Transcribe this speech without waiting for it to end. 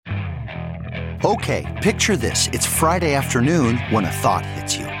Okay, picture this. It's Friday afternoon when a thought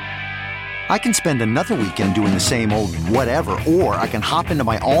hits you. I can spend another weekend doing the same old whatever, or I can hop into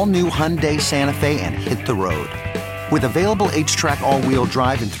my all-new Hyundai Santa Fe and hit the road. With available H-Track all-wheel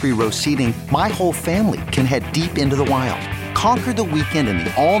drive and 3-row seating, my whole family can head deep into the wild. Conquer the weekend in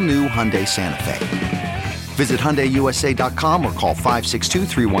the all-new Hyundai Santa Fe. Visit HyundaiUSA.com or call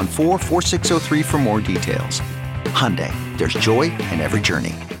 562-314-4603 for more details. Hyundai, there's joy in every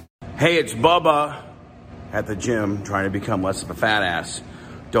journey. Hey, it's Bubba at the gym trying to become less of a fat ass.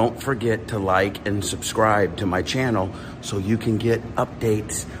 Don't forget to like and subscribe to my channel so you can get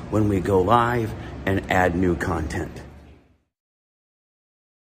updates when we go live and add new content.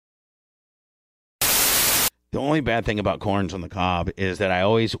 The only bad thing about corns on the cob is that I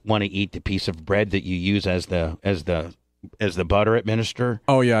always want to eat the piece of bread that you use as the butter administer.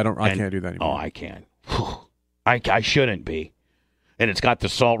 Oh yeah, I can't do that anymore. Oh, I can. I shouldn't be. And it's got the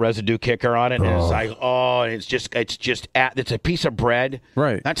salt residue kicker on it, and it's like, it's a piece of bread.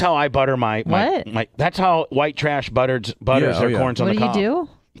 Right. That's how I butter my that's how white trash butters their corns on the cob. What do you do?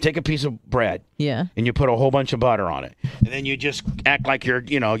 You take a piece of bread, and you put a whole bunch of butter on it, and then you just act like you're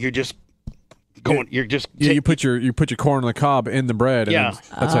just going. You're just you put your corn on the cob in the bread. And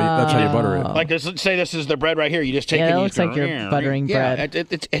that's how you butter it. Like this, let's say this is the bread right here. You just take it. It and looks like you're buttering bread.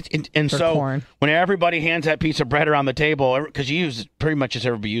 And so corn. when everybody hands that piece of bread around the table, because you use pretty much as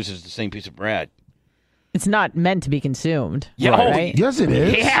everybody uses the same piece of bread. It's not meant to be consumed. Yeah, right? Yes, it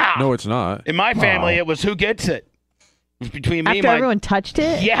is. Yeah. No, it's not. In my family, it was who gets it. It was between me After and everyone touched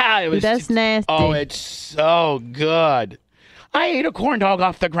it? Yeah, it was. That's nasty. Oh, it's so good. I ate a corn dog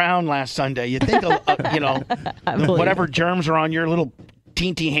off the ground last Sunday. You think, whatever germs are on your little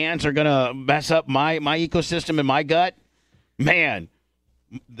teeny hands are going to mess up my ecosystem in my gut? Man,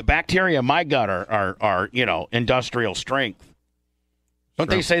 the bacteria in my gut are industrial strength. Don't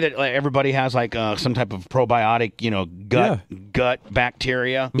they say that everybody has like some type of probiotic, gut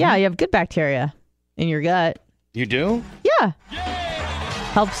bacteria? Yeah, you have good bacteria in your gut. You do? Yeah.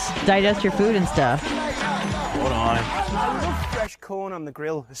 Helps digest your food and stuff. Hold on. Fresh corn on the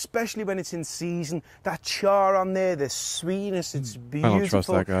grill, especially when it's in season. That char on there, the sweetness, it's beautiful. I don't trust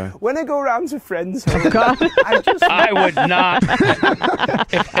that guy. When I go around to friends' Oh, God. I would not.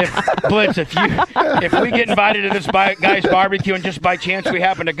 Blitz, if we get invited to this guy's barbecue and just by chance we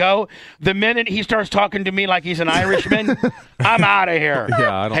happen to go, the minute he starts talking to me like he's an Irishman, I'm out of here.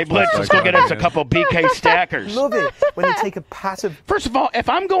 Yeah, I don't Hey, Blitz, let's go get us a couple BK stackers. Love it when you take a pat of... First of all, if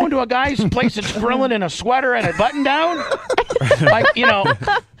I'm going to a guy's place that's grilling in a sweater and a button down, like, right?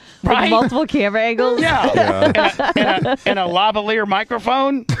 With multiple camera angles? Yeah. And a lavalier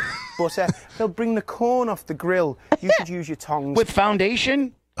microphone. Butter. They'll bring the corn off the grill. You should use your tongs. With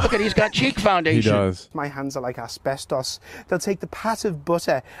foundation? Look he's got cheek foundation. He does. My hands are like asbestos. They'll take the pat of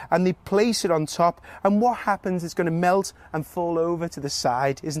butter and they place it on top, and what happens is going to melt and fall over to the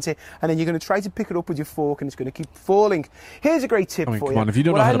side, isn't it? And then you're going to try to pick it up with your fork and it's going to keep falling. Here's a great tip for you. Come on, if you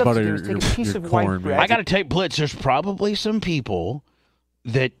don't know how to butter your corn, man. I got to tell you, Blitz, there's probably some people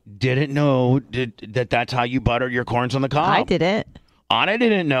that didn't know that that's how you butter your corns on the cob. I didn't. Anna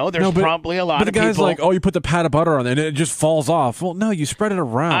didn't know. There's probably a lot of people. But the guy's like, you put the pat of butter on it and it just falls off. Well, no, you spread it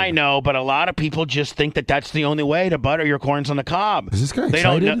around. I know, but a lot of people just think that that's the only way to butter your corns on the cob. Is this guy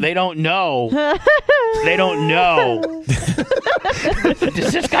excited? They don't know. They don't know.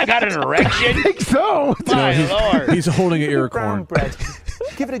 Does this guy got an erection? I think so. My Lord. He's holding an ear of corn. Bread.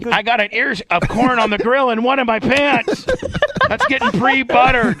 Give it a good... I got an ear of corn on the grill in one of my pants. That's getting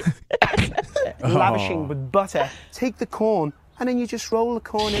pre-buttered. Lavishing with butter. Take the corn, and then you just roll the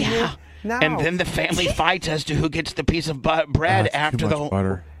corn in there. Now. And then the family fights as to who gets the piece of bread after the whole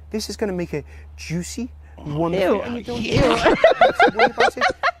butter. This is going to make it juicy, wonderful. Ew. And you don't Ew. have to worry about it.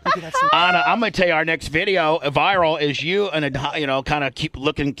 You can have some... Anna, I'm going to tell you our next video, viral, is you and kind of keep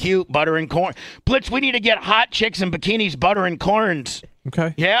looking cute, buttering corn. Blitz, we need to get hot chicks in bikinis buttering corns.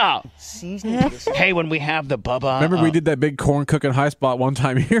 Okay. Yeah. seasoning. Hey, when we have the Bubba. Remember we did that big corn cooking high spot one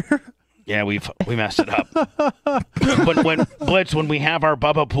time here? Yeah, we messed it up. when Blitz, when we have our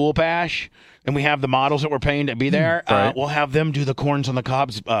Bubba pool bash and we have the models that we're paying to be there, right. We'll have them do the corns on the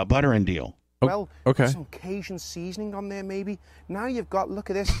cobs buttering deal. Well, okay. Some Cajun seasoning on there, maybe. Now you've got,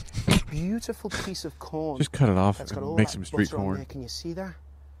 look at this, beautiful piece of corn. Just cut it off That's got and all make that some street butter on corn. there. Can you see that?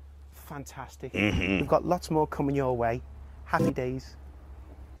 Fantastic. Mm-hmm. We've got lots more coming your way. Happy days.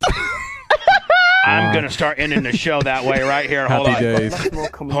 I'm going to start ending the show that way right here. Hold Happy on. days. Lots more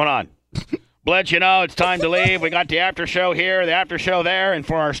coming. Hold on. Blitz, it's time to leave. We got the after show here, the after show there, and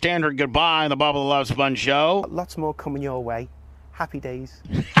for our standard goodbye on the Bubba the Love Sponge show. Lots more coming your way. Happy days.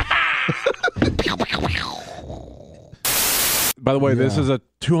 By the way, this is a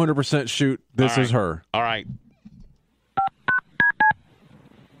 200% shoot. This is her. All right.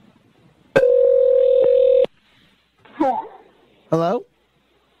 Hello?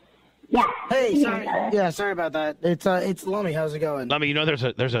 Yeah. Hey, sorry. Yeah, sorry about that. It's Lummy. How's it going? Lummy, you know there's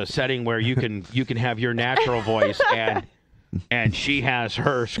a setting where you can have your natural voice and she has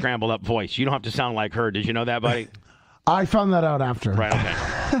her scrambled up voice. You don't have to sound like her. Did you know that, buddy? I found that out after. Right.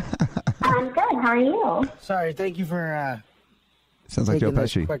 Okay. I'm good. How are you? Sorry. Thank you for sounds like Joe taking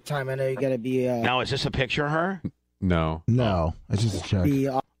this Pesci. quick time. I know you got to be. Now, is this a picture of her? No. No, it's just a check.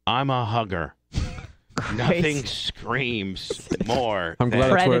 I'm a hugger. Nothing screams more. I'm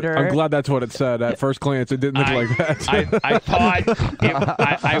glad that's what it said. At first glance, it didn't look like that. I thought.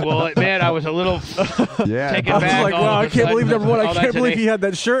 I will admit, I was a little taken back. I was like, wow, I can't believe number one. I can't believe he had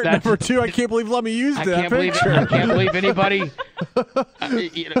that shirt. Number two, I can't believe Lummy used that picture. I can't believe anybody. I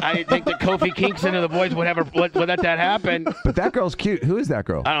didn't think that Kofi Kingston and the boys would let that happen. But that girl's cute. Who is that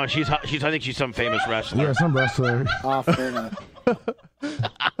girl? I don't know. I think she's some famous wrestler. Yeah, some wrestler. Fair enough.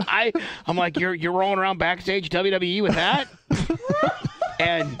 I'm like, you're rolling around backstage WWE with that,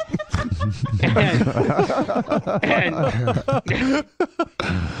 and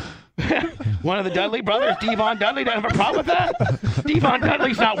one of the Dudley brothers, Devon Dudley, doesn't have a problem with that. Devon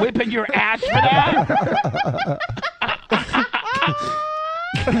Dudley's not whipping your ass for that.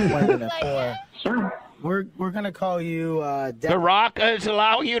 Sure. We're gonna call you. The Rock is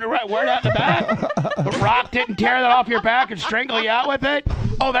allowing you to wear that in the back. The Rock didn't tear that off your back and strangle you out with it.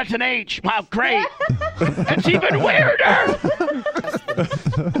 Oh, that's an H. Wow, great. That's even weirder.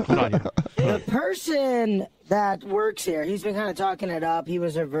 Hold on here. The person that works here, he's been kind of talking it up. He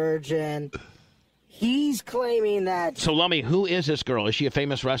was a virgin. He's claiming that. So, Lummy, who is this girl? Is she a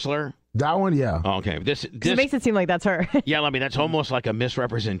famous wrestler? That one, yeah. Oh, okay. This makes it seem like that's her. Yeah, Lummy, that's almost like a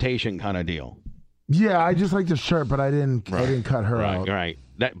misrepresentation kind of deal. Yeah, I just like the shirt, but I didn't cut her out. Right.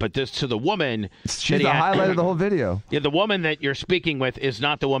 But the woman, she's the highlight of the whole video. Yeah, the woman that you're speaking with is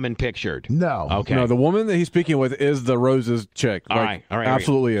not the woman pictured. No. Okay. No, the woman that he's speaking with is the Rose's chick. All right.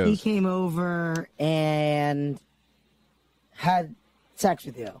 Absolutely is. He came over and had sex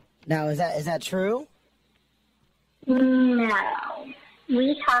with you. Now, is that true? No.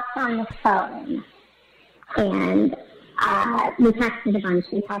 We talked on the phone, and we texted a bunch.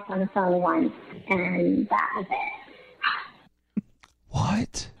 We talked on the phone once, and that was it.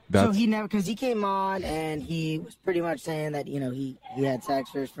 What? So he never, because he came on and he was pretty much saying that, he had sex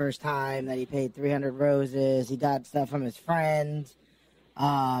for his first time, that he paid 300 roses, he got stuff from his friends,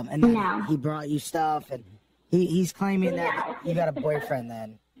 and then he brought you stuff, and he's claiming that you got a boyfriend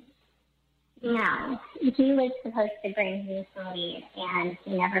then. No. He was supposed to bring me some weed, and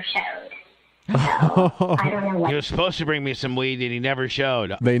he never showed. So, I don't know what. He was supposed to bring me some weed, and he never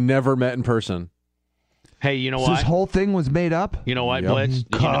showed. They never met in person. Hey, you know So what? this whole thing was made up? You know what, Yep. Blitz?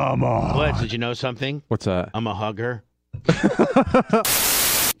 Come on. Blitz, did you know something? What's that? I'm a hugger.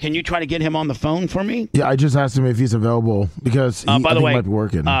 Can you try to get him on the phone for me? Yeah, I just asked him if he's available because by the I think way, he might be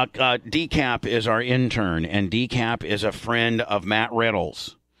working. Decap is our intern, and Decap is a friend of Matt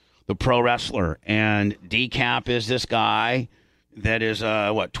Riddle's, the pro wrestler. And Decap is this guy that is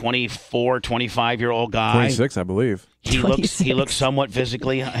 24, 25-year-old guy. 26, I believe. He looks somewhat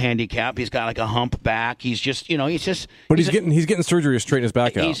physically handicapped. He's got like a hump back. He's just. But he's getting surgery to straighten his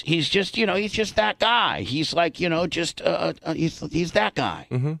back out. He's just that guy. He's like he's that guy.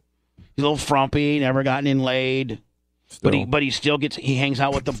 Mm-hmm. He's a little frumpy, never gotten in laid. But he still he hangs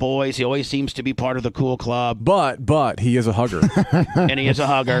out with the boys. He always seems to be part of the cool club. But he is a hugger. And he is a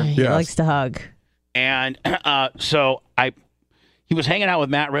hugger. He likes to hug. And he was hanging out with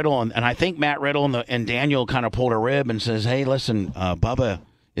Matt Riddle, and I think Matt Riddle and Daniel kind of pulled a rib and says, "Hey, listen, Bubba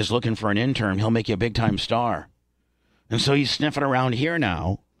is looking for an intern. He'll make you a big-time star." And so he's sniffing around here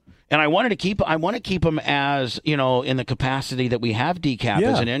now. And I want to keep him as, in the capacity that we have Decap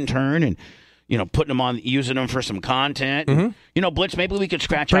as an intern, and putting him on, using him for some content. Mm-hmm. And, Blitz, maybe we could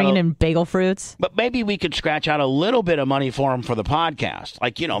bringing in bagel fruits. But maybe we could scratch out a little bit of money for him for the podcast,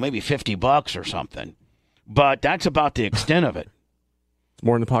 like maybe $50 or something. But that's about the extent of it.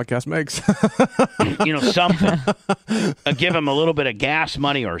 More than the podcast makes. Something. Give him a little bit of gas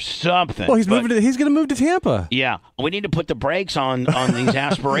money or something. Well, he's going to move to Tampa. Yeah. We need to put the brakes on these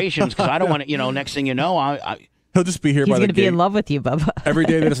aspirations, because I don't want to, next thing you know, he'll just be here by the gate. He's going to be in love with you, Bubba. Every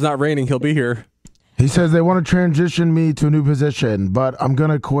day that it's not raining, he'll be here. He says they want to transition me to a new position, but I'm going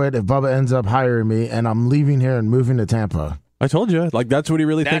to quit if Bubba ends up hiring me, and I'm leaving here and moving to Tampa. I told you. Like, that's what he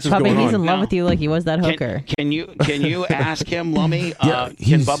really thinks is Probably going on. he's in love with you like he was that hooker. Can you ask him, Lummy?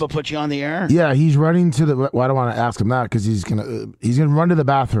 Can Bubba put you on the air? Yeah, he's running to the. Well, I don't want to ask him that because he's gonna run to the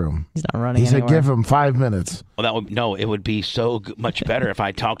bathroom. He's not running. He said, anywhere. "Give him 5 minutes." Well, it would be so much better if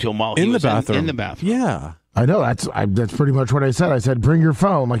I talked to him while he In was the bathroom. in the bathroom. Yeah. I know that's pretty much what I said. I said, "Bring your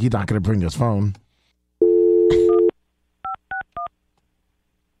phone." Like he's not going to bring his phone.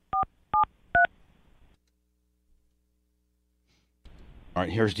 All right,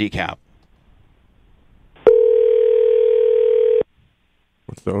 here's Decap.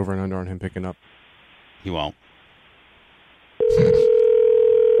 What's the over and under on him picking up? He won't. You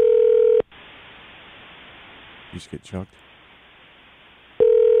just get chucked.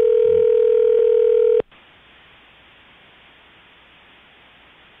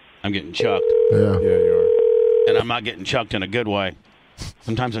 I'm getting chucked. Yeah, you are. And I'm not getting chucked in a good way.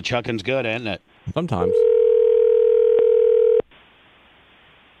 Sometimes a chucking's good, isn't it? Sometimes.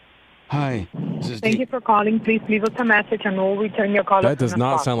 Hi. This is Thank you for calling. Please leave us a message and we'll return your call. That does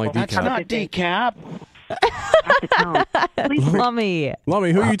not sound like That's Decap. not Decap. Lummy.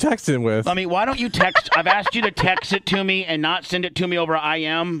 Lummy, who are you texting with? Lummy, why don't you text? I've asked you to text it to me and not send it to me over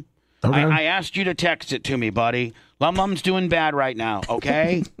IM. Okay. I asked you to text it to me, buddy. Lum's doing bad right now,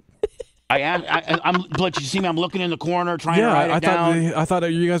 okay? I'm. Look, you see me? I'm looking in the corner trying to write it down. I thought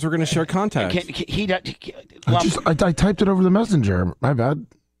that you guys were going to share contacts. I typed it over the messenger. My bad.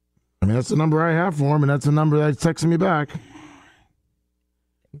 I mean, that's the number I have for him, and that's the number that's texting me back.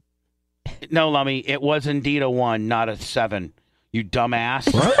 No, Lummy, it was indeed a 1, not a 7. You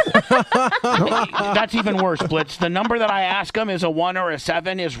dumbass. What? That's even worse, Blitz. The number that I ask him is a 1 or a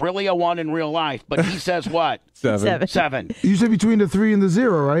 7 is really a 1 in real life, but he says what? 7. You said between the 3 and the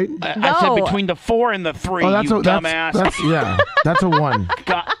 0, right? I said between the 4 and the 3, Oh, you dumbass. That's a 1.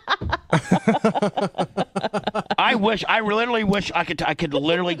 I literally wish I could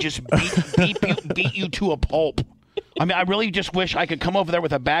literally just beat you to a pulp. I mean, I really just wish I could come over there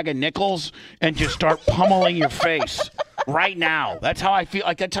with a bag of nickels and just start pummeling your face right now. That's how I feel.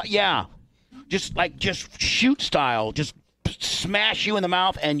 Just shoot style, just smash you in the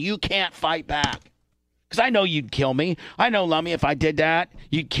mouth, and you can't fight back. Because I know you'd kill me. I know, Lummy, if I did that,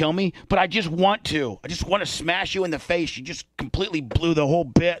 you'd kill me. But I just want to. I just want to smash you in the face. You just completely blew the whole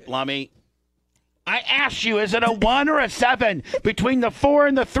bit, Lummy. I asked you, is it a 1 or a 7? Between the 4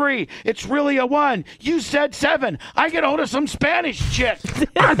 and the 3, it's really a 1. You said 7. I get hold of some Spanish chick.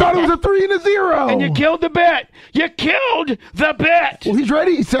 I thought it was a 3 and a 0. And you killed the bit. You killed the bit. Well, he's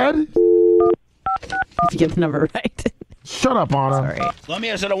ready, he said. To get the number right. Shut up, Anna. Sorry. Let me,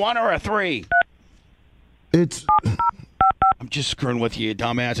 is it a 1 or a 3? It's... I'm just screwing with you,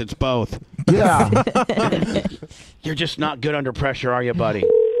 dumbass. It's both. Yeah. You're just not good under pressure, are you, buddy?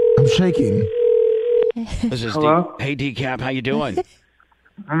 I'm shaking. This is Hello? Hey, Decap, how you doing?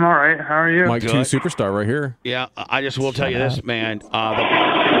 I'm all right. How are you? Mike 2 superstar right here. Yeah, I just will tell you this, man. What?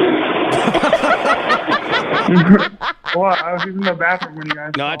 I was using the bathroom when you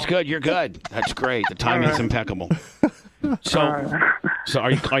guys. No, that's good. You're good. That's great. The timing's impeccable. So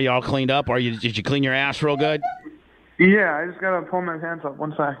are you all cleaned up? Did you clean your ass real good? Yeah, I just gotta pull my pants up.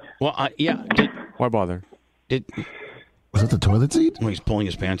 One sec. Well, yeah. Why bother? Was it the toilet seat? Well, he's pulling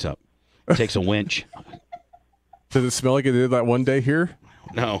his pants up. It takes a winch. Does it smell like it did that one day here?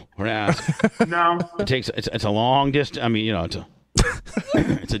 No, we're ass. No. It's a long distance. I mean,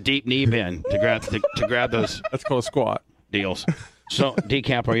 it's a deep knee bend to grab those. That's called a squat. Deals. So,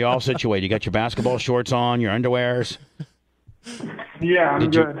 Decap, are you all situated? You got your basketball shorts on, your underwears? Yeah, I'm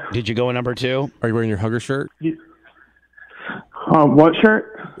good. Did you go in number 2? Are you wearing your hugger shirt? What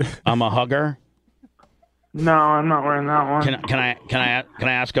shirt? I'm a hugger. No, I'm not wearing that one. Can I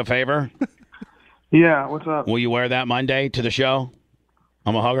ask a favor? Yeah, what's up? Will you wear that Monday to the show?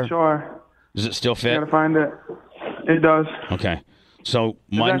 I'm a hugger. Sure. Does it still fit? I gotta find it. It does. Okay. So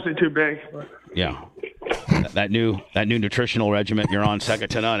It's actually too big. But... Yeah. That new nutritional regimen you're on second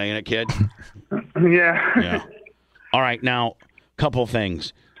to none, ain't it, kid? Yeah. Yeah. All right, now couple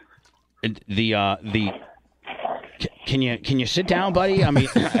things. Can you sit down, buddy? I mean,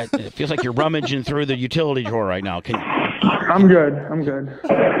 it feels like you're rummaging through the utility drawer right now. I'm good.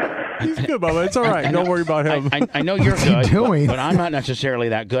 He's good, Bubba. It's all right. Don't worry about him. I know you're good, doing? but I'm not necessarily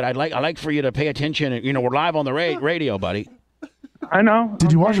that good. I like for you to pay attention. We're live on the radio, buddy. I know.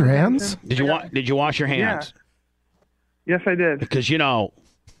 Did you wash your hands? Did you wash your hands? Yeah. Yes, I did. Because you're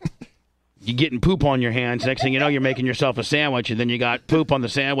getting poop on your hands. Next thing you know, you're making yourself a sandwich, and then you got poop on the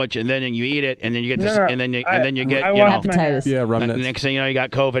sandwich, and then you eat it, and then you get this, and then you get hepatitis. Yeah, remnants. Next thing you know, you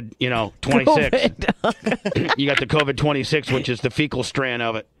got COVID. 26. You got the COVID 26, which is the fecal strand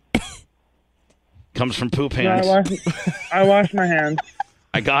of it. Comes from poop Yeah, hands. I wash my hands.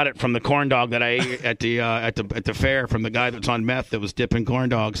 I got it from the corn dog that I ate at the fair from the guy that's on meth that was dipping corn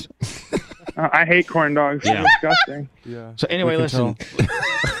dogs. I hate corn dogs. Yeah. They're disgusting. Yeah. So anyway, listen,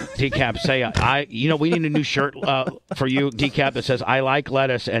 Decap, say we need a new shirt for you, Decap, that says "I like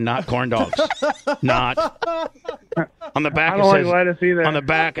lettuce" and not corn dogs. Not on the back. I don't like lettuce either. On the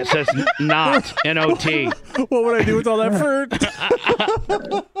back it says "not" N-O-T. What would I do with all that fruit?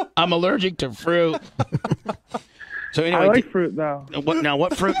 I'm allergic to fruit. So anyway, I like fruit though.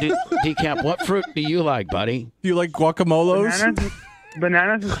 What fruit, Decap? What fruit do you like, buddy? Do you like guacamolos?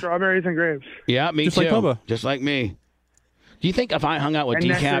 Bananas and strawberries and grapes. Yeah, me Just too. like Bubba. Just like me. Do you think if I hung out with And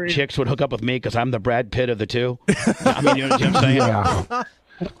Decap, nectarine. chicks would hook up with me because I'm the Brad Pitt of the two? I mean, you know what I'm saying? Yeah.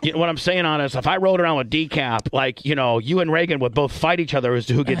 You know, what I'm saying on is, if I rode around with Decap, like, you and Reagan would both fight each other as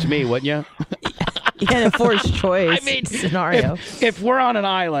to who gets me, wouldn't you? You had a forced choice scenario. If we're on an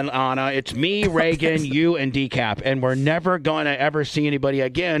island, Anna, it's me, Reagan, you, and Decap, and we're never going to ever see anybody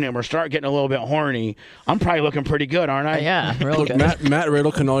again, and we're start getting a little bit horny, I'm probably looking pretty good, aren't I? Yeah, real Look, good. Matt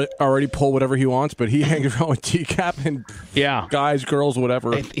Riddle can already pull whatever he wants, but he hangs around with Decap and guys, girls,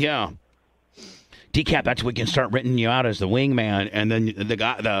 whatever. Yeah. Decap, that's when we can start renting you out as the wingman, and then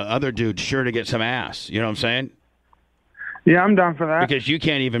the other dude's sure to get some ass. You know what I'm saying? Yeah, I'm down for that. Because you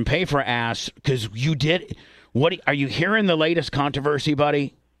can't even pay for ass because you did. What are you hearing? The latest controversy,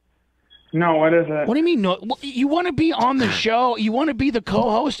 buddy? No, what is it? What do you mean? No, you want to be on the show? You want to be the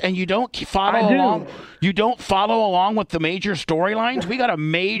co-host, and you don't follow along. You don't follow along with the major storylines. We got a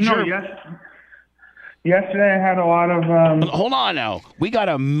major. No, yesterday I had a lot of. Hold on now. We got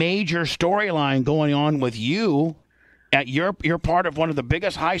a major storyline going on with you. You're part of one of the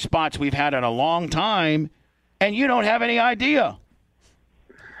biggest high spots we've had in a long time. And you don't have any idea.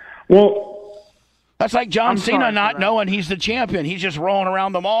 Well, that's like John Cena sorry not knowing he's the champion. He's just rolling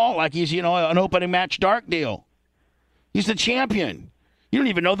around the mall like he's, an opening match dark deal. He's the champion. You don't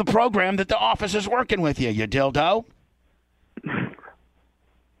even know the program that the office is working with you dildo.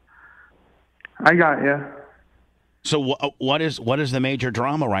 I got you. So what is the major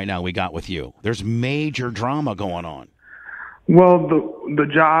drama right now we got with you? There's major drama going on. Well, the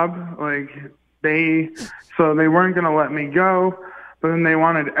job, they weren't going to let me go, but then they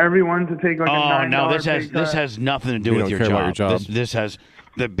wanted everyone to take a $9 this has nothing to do with your job. This has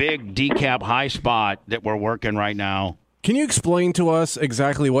the big Decap high spot that we're working right now. Can you explain to us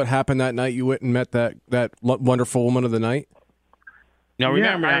exactly what happened that night you went and met that wonderful woman of the night? Now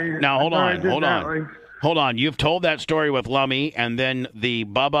remember, hold on. You've told that story with Lummy, and then the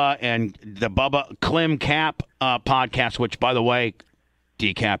Bubba Clem Cap podcast, which, by the way,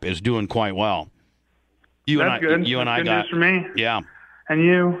 Decap is doing quite well. You and I got news for me. Yeah, and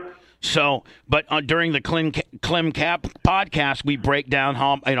you. So, but during the Clem Cap podcast, we break down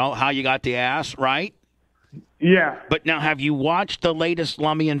how you got the ass, right? Yeah. But now, have you watched the latest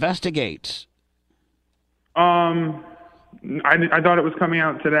Lummy Investigates? I thought it was coming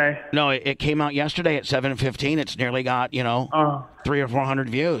out today. No, it came out yesterday at 7:15. It's nearly got 300 or 400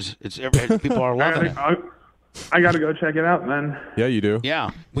 views. People are loving it. I got to go check it out then. Yeah, you do. Yeah.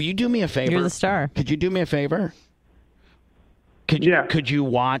 Will you do me a favor? You're the star. Could you do me a favor? Could you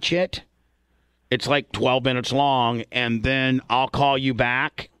watch it? It's like 12 minutes long, and then I'll call you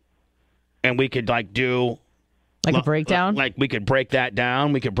back, and we could do a breakdown. We could break that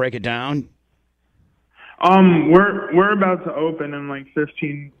down. We could break it down. We're about to open in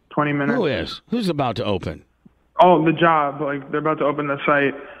 15, 20 minutes. Who is? Who's about to open? Oh, the job. They're about to open the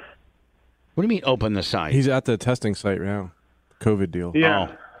site. What do you mean open the site? He's at the testing site right now. COVID deal. Yeah.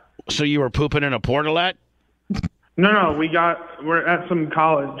 Oh. So you were pooping in a portalette? No, we're at some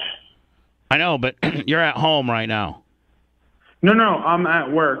college. I know, but you're at home right now. No, I'm at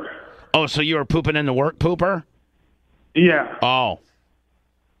work. Oh, so you were pooping in the work pooper? Yeah. Oh.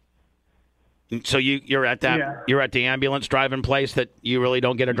 So you're at that you're at the ambulance driving place that you really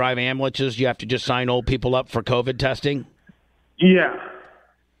don't get to drive ambulances. You have to just sign old people up for COVID testing. Yeah.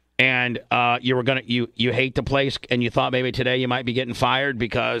 And you hate the place, and you thought maybe today you might be getting fired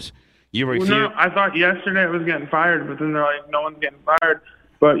because you refused. Well, no, I thought yesterday I was getting fired, but then they're like, no one's getting fired.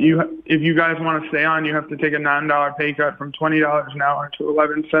 But if you guys want to stay on, you have to take a $9 pay cut from $20 an hour to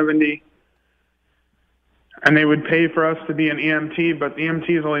 $11.70. And they would pay for us to be an EMT, but the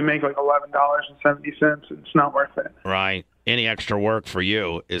EMTs only make $11.70. It's not worth it. Right. Any extra work for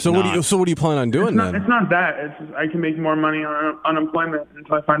you is so. What do you plan on doing then? It's not that. It's I can make more money on unemployment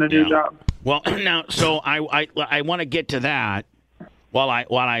until I find a new job. Well, now, so I want to get to that while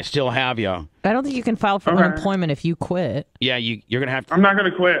I still have you. I don't think you can file for unemployment if you quit. Yeah, you're gonna have to. I'm not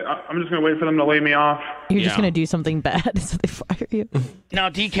gonna quit. I'm just gonna wait for them to lay me off. You're just going to do something bad, so they fire you. Now,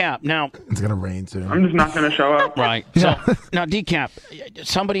 Decap, now... It's going to rain soon. I'm just not going to show up. Right. So, now, Decap,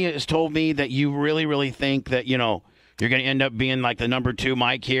 somebody has told me that you really, really think that, you're going to end up being like the number 2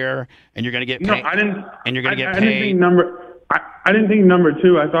 mic here, and you're going to get paid. No, I didn't. And you're going to get I paid. I didn't think number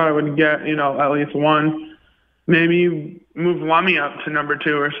 2. I thought I would get, at least 1. Maybe move Lummy up to number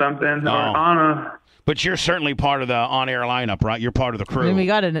 2 or something. No. Or Anna. But you're certainly part of the on-air lineup, right? You're part of the crew. I mean, we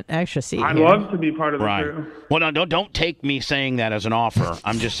got an extra seat. I'd here. love to be part of the crew. Well, no, don't take me saying that as an offer.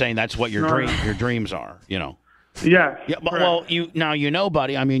 I'm just saying that's what your dreams are. Yeah. Yeah, but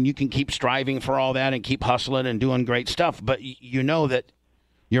buddy. I mean, you can keep striving for all that and keep hustling and doing great stuff, but you know that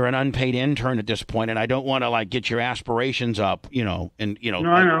you're an unpaid intern at this point, and I don't want to get your aspirations up, and No,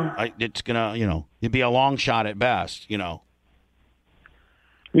 I know. It's gonna, it'd be a long shot at best, Yeah,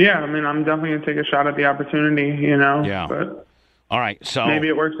 I mean, I'm definitely going to take a shot at the opportunity, Yeah. But all right, so maybe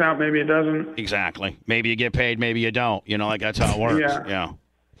it works out, maybe it doesn't. Exactly. Maybe you get paid, maybe you don't. That's how it works. Yeah.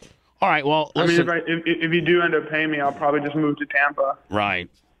 All right, well, listen. I mean, if you do end up paying me, I'll probably just move to Tampa. Right.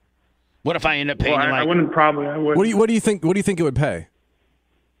 What if I end up paying you I wouldn't probably. I would. What do you think it would pay?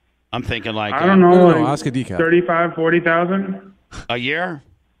 I'm thinking I don't know. No, ask a Decap. 35,000, 40,000 a year.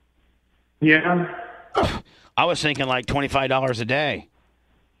 Yeah. I was thinking $25 a day.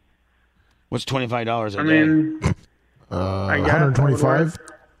 What's $25 a day? I mean, 125.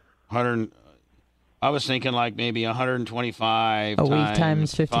 100. I was thinking maybe 125 a week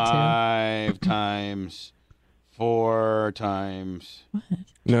times 52. 5 times 4 times. What?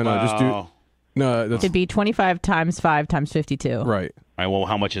 No, just do. No, that's it'd be 25 times 5 times 52. Right. All right. Well,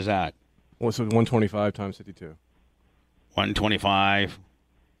 how much is that? Well, so 125 times 52. 125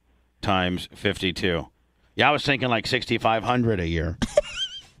 times 52. Yeah, I was thinking 6,500 a year.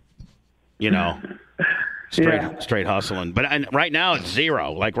 Straight hustling. But right now it's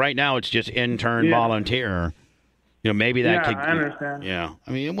zero. Right now it's just intern volunteer. Maybe that could. I understand. Yeah,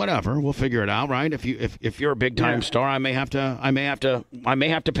 I mean, whatever. We'll figure it out, right? If you're a big time star, I may have to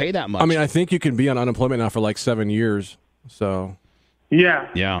pay that much. I mean, I think you can be on unemployment now for 7 years. So. Yeah.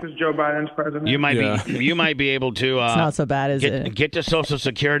 Yeah. Because Joe Biden's president. You might be able to. It's not so bad, is it? Get to Social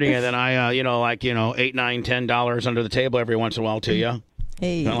Security, and then I, $8, $9, $10 under the table every once in a while to you.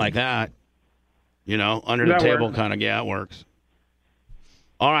 Hey. Not like that. Under the table kind of. Yeah, it works.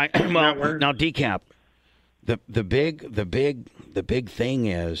 All right. Well, now Decap. The big thing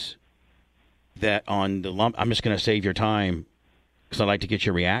is that on the I'm just going to save your time because I'd like to get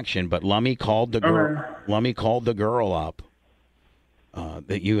your reaction. But Lummy called the girl. Okay. Lummy called the girl up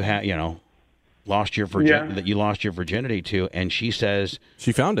that you had, lost your that you lost your virginity to, and she says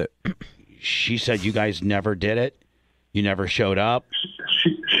she found it. She said you guys never did it. You never showed up.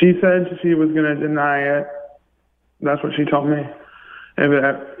 She said she was going to deny it. That's what she told me. If it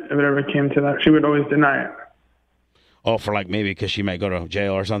ever came to that, she would always deny it. Oh, for maybe because she might go to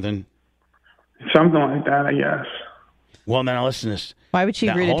jail or something? Something like that, I guess. Well, now listen to this. Why would she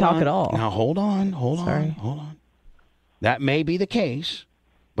agree to talk at all? Now, hold on. That may be the case,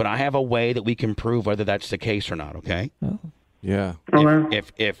 but I have a way that we can prove whether that's the case or not, okay? Oh. Yeah.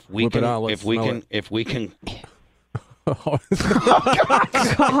 If we can Oh,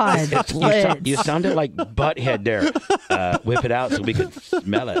 God, you sounded like Butthead there. Whip it out so we can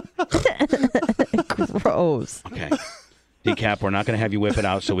smell it. Gross. Okay. Decap, we're not going to have you whip it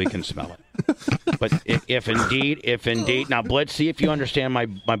out so we can smell it. But if indeed, now, Blitz, see if you understand my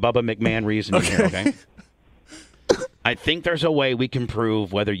Bubba McMahon reasoning here, okay? I think there's a way we can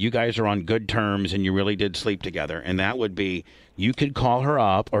prove whether you guys are on good terms and you really did sleep together, and that would be you could call her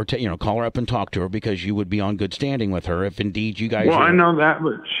up or call her up and talk to her because you would be on good standing with her if indeed you guys. Well, I know that,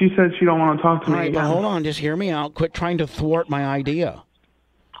 but she said she don't want to talk to me. All right, but hold on, just hear me out. Quit trying to thwart my idea.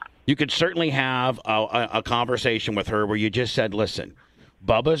 You could certainly have a conversation with her where you just said, "Listen,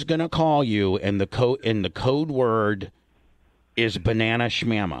 Bubba's gonna call you, and the code word is banana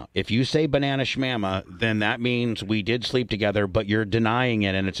shmama. If you say banana shmama, then that means we did sleep together, but you're denying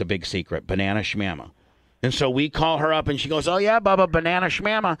it, and it's a big secret. Banana shmama." And so we call her up, and she goes, "Oh, yeah, Bubba, banana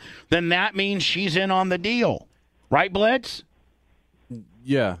shmama." Then that means she's in on the deal. Right, Blitz?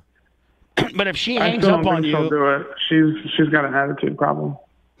 Yeah. But if she hangs up on you... She'll do it. She's got an attitude problem.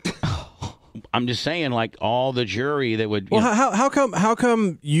 I'm just saying, all the jury that would... Well, how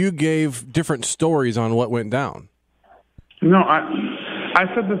come you gave different stories on what went down? No, I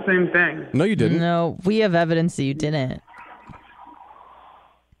said the same thing. No, you didn't. No, we have evidence that you didn't.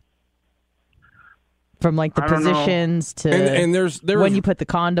 From the positions to and there when you put the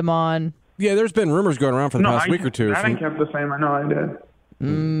condom on. Yeah, there's been rumors going around for the past week or two. I kept the same. I know I did.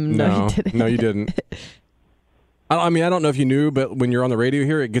 No, you didn't. No, you didn't. I mean, I don't know if you knew, but when you're on the radio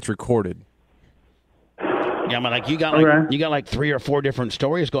here, it gets recorded. Yeah, but like you got like 3 or 4 different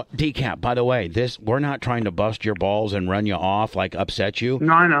stories going. Decap, by the way, we're not trying to bust your balls and run you off, like upset you.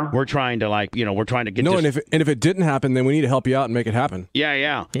 No, I know. We're trying to we're trying to get No, this. and if it didn't happen, then we need to help you out and make it happen.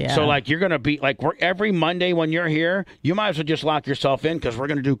 Yeah. So like you're gonna be like every Monday when you're here, you might as well just lock yourself in because we're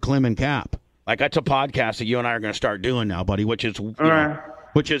gonna do Clem and Cap. Like that's a podcast that you and I are gonna start doing now, buddy. Which is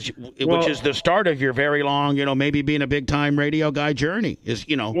which is the start of your very long, maybe being a big time radio guy journey. Is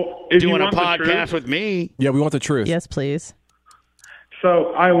doing a podcast with me. Yeah, we want the truth. Yes, please.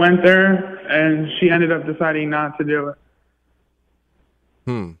 So I went there, and she ended up deciding not to do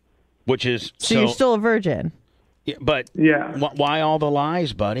it. Which is so you're still a virgin. Yeah, but why all the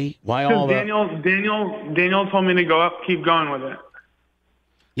lies, buddy? Why all the Daniel told me to go up, keep going with it.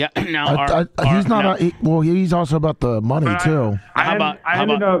 Yeah, now he's not. He's also about the money too. How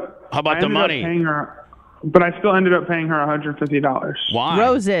about the money? Paying her, but I still ended up paying her $150. Why?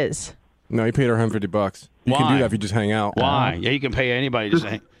 Roses. No, you paid her $150. You can do that if you just hang out. Why? Yeah, you can pay anybody to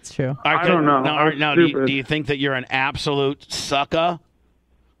say. It's true. I don't know. Now, do you think that you're an absolute sucker?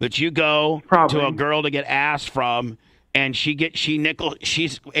 That you go to a girl to get ass from, and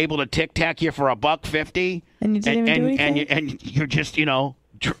she's able to tic tac you for $150, and you didn't even do anything? and you're just and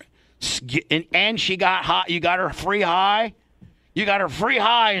she got hot. You got her free high. You got her free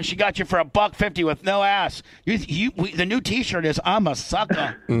high, and she got you for $150 with no ass. The new T-shirt is "I'm a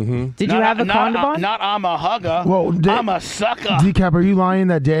sucker." Mm-hmm. Did you have a condom on? Not "I'm a hugger." Well, I'm a sucker. Decap, are you lying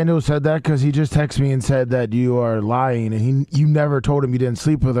that Daniel said that? Because he just texted me and said that you are lying, and you never told him you didn't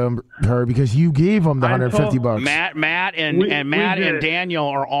sleep with her because you gave him the $150. Matt and Daniel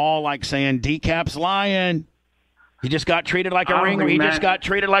are all like saying Decap's lying. He just got treated like a ring. He just got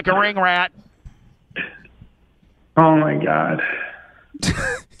treated like a ring rat. Oh my God.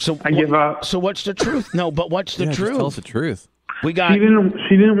 So I give up. So what's the truth? No, but what's the truth? Just tell us the truth. We got. She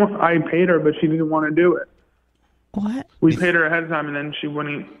didn't want. I paid her, but she didn't want to do it. What? We paid her ahead of time, and then she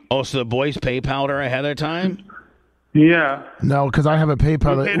wouldn't. Oh, so the boys PayPal'd her ahead of time? Yeah. No, because I have a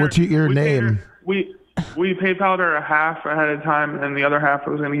PayPal. What's your name? We PayPal'd her a half ahead of time, and the other half I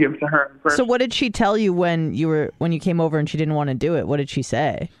was going to give to her first. So what did she tell you when you came over and she didn't want to do it? What did she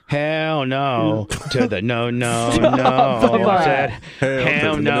say? Hell no to the no. Said,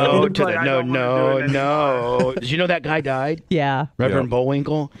 hell no to the no. Did you know that guy died? Yeah. Reverend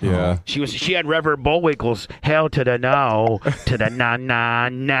Bullwinkle? Yeah. She had Reverend Bullwinkle's hell to the no to the no.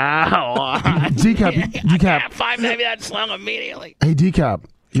 Decap. 590 that slung immediately. Hey, Decap.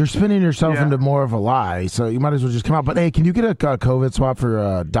 You're spinning yourself into more of a lie, so you might as well just come out. But hey, can you get a COVID swab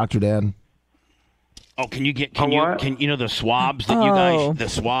for Dr. Dan? Oh, can you the swabs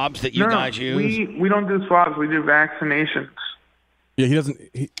that you guys use? We don't do swabs. We do vaccinations. Yeah, he doesn't.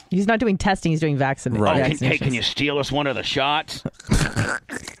 He's not doing testing. He's doing vaccinations. Right. Can you steal us one of the shots?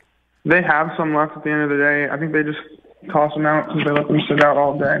 They have some left at the end of the day. I think they just toss them out because they let them sit out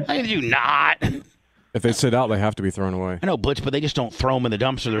all day. I do not. If they sit out, they have to be thrown away. I know, Blitz, but they just don't throw them in the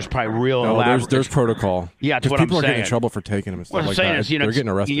dumpster. There's probably real. There's protocol. Yeah, that's what I'm saying. People are getting in trouble for taking them and stuff what I'm like saying that. Is, they're getting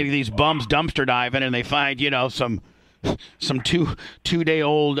arrested. These bums dumpster diving and they find some two-day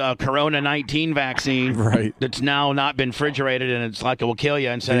old Corona 19 vaccine that's now not been refrigerated and it's like it will kill you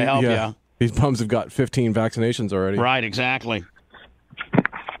instead of help you. These bums have got 15 vaccinations already. Right, exactly.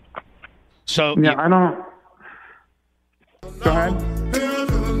 So I don't. Go ahead.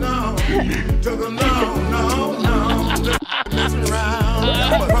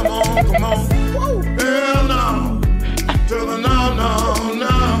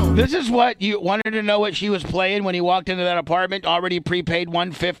 This is what you wanted to know what she was playing when he walked into that apartment, already prepaid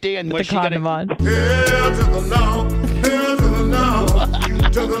 $150, and was she going to?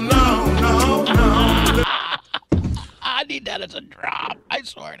 I need that as a drop. I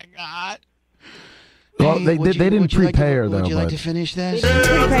swear to God. Well, they didn't prepay her though. Would you like to finish this? They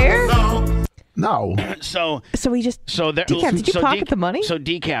didn't prepay her? No. So we just. Decap, did you pocket the money? So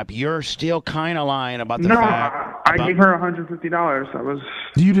Decap, you're still kind of lying about the fact. No, I gave her $150. That was.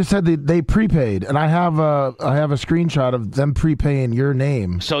 You just said that they prepaid, and I have a screenshot of them prepaying your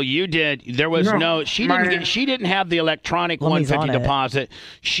name. So you did. There was she didn't have the electronic $150 deposit.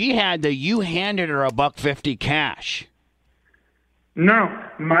 She had you handed her $150 cash. No,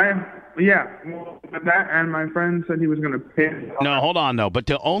 that and my friend said he was going to pay it. No, hold on, though. But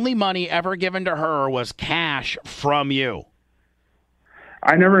the only money ever given to her was cash from you.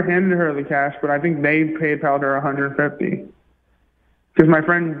 I never handed her the cash, but I think they PayPal'd her $150. Because my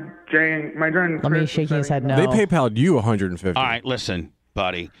friend Jay and my friend Let me shake his head no. They PayPal'd you $150. All right, listen,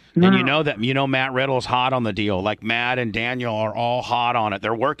 buddy. And you know Matt Riddle's hot on the deal. Like Matt and Daniel are all hot on it.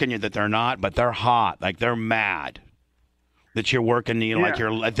 They're working you that they're not, but they're hot. Like they're mad. That you're working, like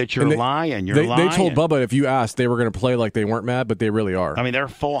you're lying. You're they lying. They told Bubba if you asked, they were going to play like they weren't mad, but they really are. I mean, they're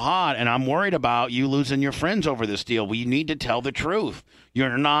full hot, and I'm worried about you losing your friends over this deal. We need to tell the truth.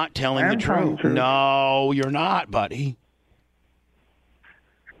 You're not telling the truth. No, you're not, buddy.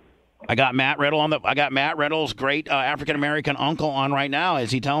 I got Matt Riddle I got Matt Riddle's great African American uncle on right now.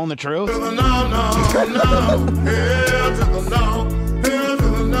 Is he telling the truth?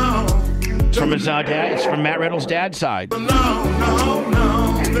 It's from his dad. It's from Matt Riddle's dad's side. Yeah,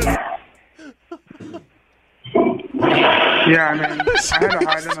 man. I had to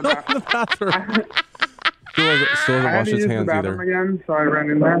hide in the bathroom. Still doesn't wash his hands bathroom either. Again, so I ran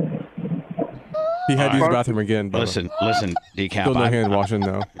in there. He had to use the bathroom again. But Listen, Decap. Still no hand washing,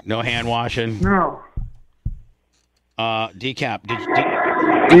 though. No hand washing. No. Decap.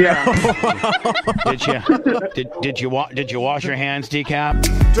 Yeah. Did you wash your hands, Decap?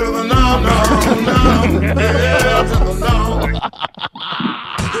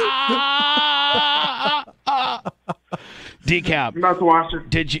 Decap. I'm about to wash it.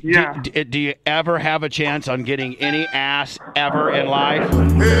 Do you ever have a chance on getting any ass ever in life?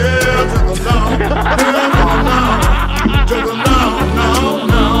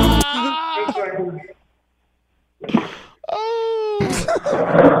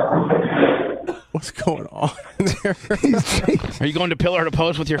 What's going on there? Are you going to pillar to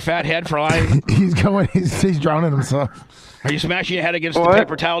post with your fat head for life? He's drowning himself. Are you smashing your head against the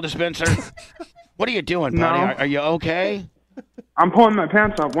paper towel dispenser? What are you doing, buddy? No. Are you okay? I'm pulling my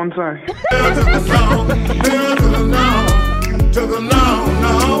pants up one side.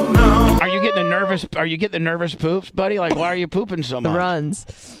 Are you getting the nervous? Are you getting the nervous poops, buddy? Like, why are you pooping so much? The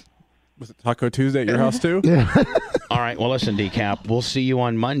runs. Was it Taco Tuesday at your house too? Yeah. All right. Well, listen, Decap. We'll see you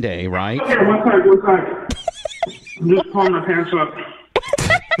on Monday, right? Yeah, one side. I'm just pulling my pants up.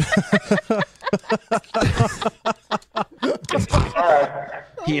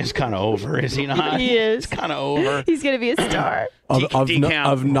 He is kind of over, is he not? He is. It's kind of over. He's going to be a star.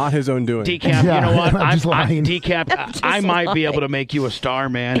 Of not his own doing. Decap, Yeah, you know what? I'm just lying. Decap, I might be able to make you a star,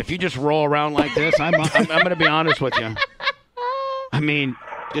 man. If you just roll around like this, I'm going to be honest with you. I mean,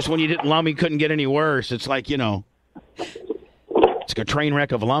 just when you didn't Lummy couldn't get any worse. It's like, it's a train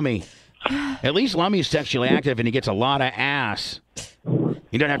wreck of Lummy. At least Lummy's sexually active and he gets a lot of ass.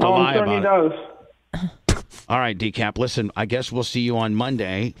 You don't have to lie about it. He does. All right, Decap. Listen, I guess we'll see you on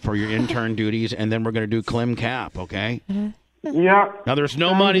Monday for your intern duties, and then we're going to do Clem Cap, okay? Yeah. Now, there's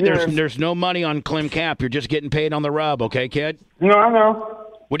no money. There's no money on Clem Cap. You're just getting paid on the rub, okay, kid? No, I know.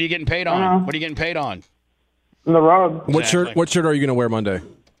 What are you getting paid on? What are you getting paid on? The rub. What shirt are you going to wear Monday?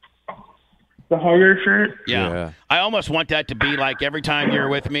 The hugger shirt. Yeah. I almost want that to be like every time you're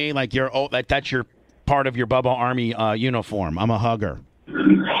with me, like that's your part of your Bubba Army uniform. I'm a hugger.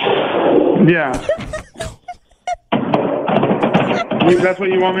 Yeah. That's what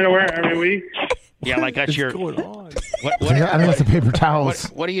you want me to wear every week? Yeah, like that's your. What's going on? What, I think it's the paper towels.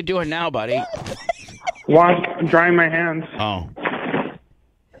 What are you doing now, buddy? Drying my hands. Oh.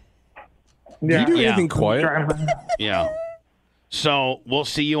 Yeah. Do you do anything quiet? Yeah. So we'll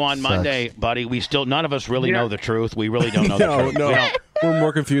see you on Monday, buddy. None of us really know the truth. We really don't know the truth. No. We're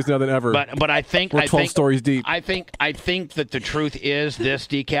more confused now than ever. But I think we're 12 stories deep. I think that the truth is this,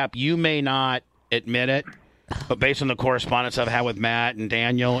 Decap. You may not admit it, but based on the correspondence I've had with Matt and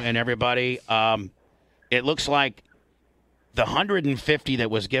Daniel and everybody, it looks like the $150 that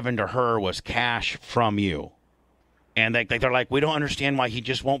was given to her was cash from you, and they're like, we don't understand why he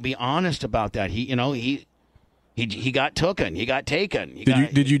just won't be honest about that. He got taken. He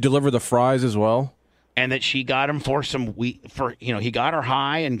Did you deliver the fries as well? And that she got him for he got her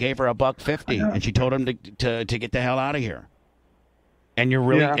high and gave her $150, and she told him to get the hell out of here. And you're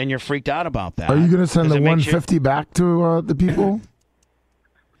really and you're freaked out about that. Are you going to send the $150 back to the people?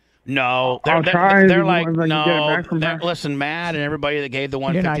 No, I'll try. They're like, no. Listen, Matt and everybody that gave the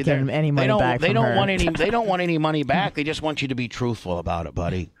 $150, you're not getting any money back. They don't want any money back. They just want you to be truthful about it,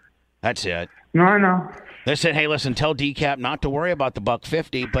 buddy. That's it. No, I know. They said, "Hey, listen, tell Decap not to worry about the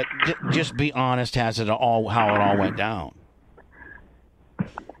 $150, but just be honest how it all went down."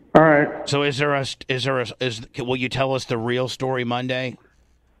 All right. So, will you tell us the real story Monday?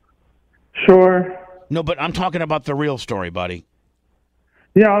 Sure. No, but I'm talking about the real story, buddy.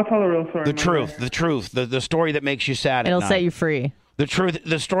 Yeah, I'll tell the real story. The truth, the story that makes you sad at night. It'll set you free. The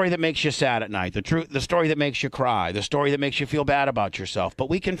story that makes you sad at night. The story that makes you cry. The story that makes you feel bad about yourself. But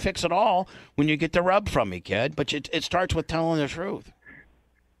we can fix it all when you get the rub from me, kid. But it starts with telling the truth.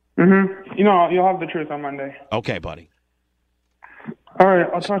 Mm-hmm. You'll have the truth on Monday. Okay, buddy. All right,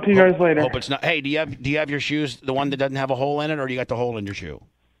 I'll talk to you guys later. Hope it's not. Hey, do you have your shoes, the one that doesn't have a hole in it, or do you got the hole in your shoe?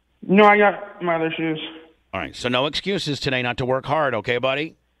 No, I got my other shoes. All right. So no excuses today not to work hard, okay,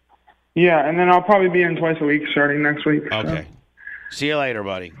 buddy? Yeah, and then I'll probably be in twice a week starting next week. So. Okay. See you later,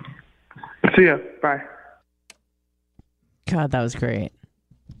 buddy. See ya. Bye. God, that was great.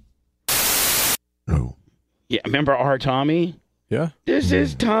 Yeah, remember our Tommy? Yeah. This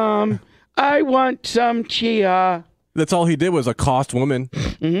is Tom. I want some chia. That's all he did was accost women.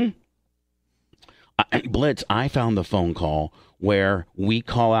 Mm-hmm. Blitz, I found the phone call where we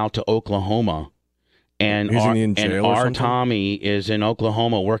call out to Oklahoma, and our Tommy is in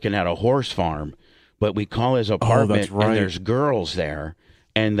Oklahoma working at a horse farm, but we call his apartment, and there's girls there,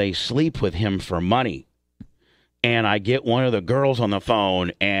 and they sleep with him for money. And I get one of the girls on the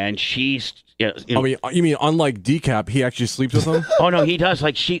phone, and she's... you mean unlike Decap, he actually sleeps with them? Oh, no, he does.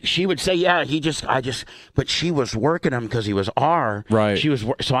 Like, she would say, yeah, but she was working him because he was R. Right.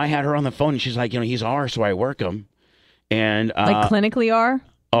 So I had her on the phone, and she's like, he's R, so I work him. And like clinically R?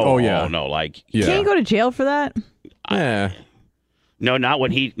 Oh, yeah. Oh, no, like... Yeah. Can't you go to jail for that? Yeah. No, not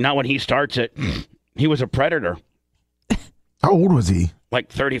when he starts it. He was a predator. How old was he? Like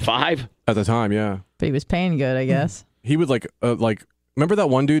 35? At the time, yeah. But he was paying good, I guess. He would remember that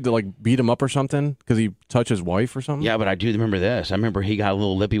one dude that beat him up or something because he touched his wife or something? Yeah, but I do remember this. I remember he got a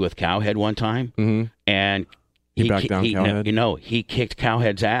little lippy with Cowhead one time, and he backed down Cowhead. He kicked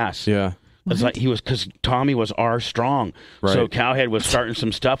Cowhead's ass. Yeah. It's like because Tommy was R strong, right. So Cowhead was starting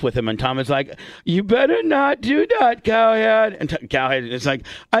some stuff with him, and Tommy's like, "You better not do that, Cowhead." And Cowhead is like,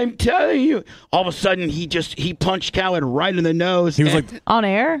 "I'm telling you." All of a sudden, he punched Cowhead right in the nose. He was like on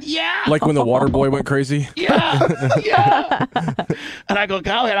air, yeah, like when the water boy went crazy. Yeah. And I go,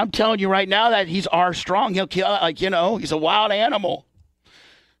 Cowhead, I'm telling you right now that he's R strong. He'll kill, he's a wild animal.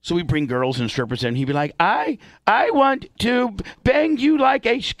 So we bring girls and strippers in. He'd be like, I want to bang you like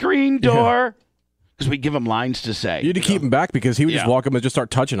a screen door. Because we give him lines to say. You had to keep him back because he would just walk up and just start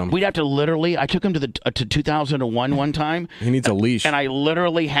touching him. We'd have to literally, I took him to 2001 one time. He needs a leash. And I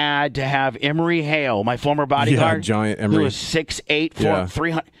literally had to have Emery Hale, my former bodyguard. Giant Emery. Who was 6'8",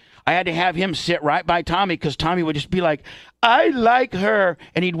 300. I had to have him sit right by Tommy because Tommy would just be like, I like her.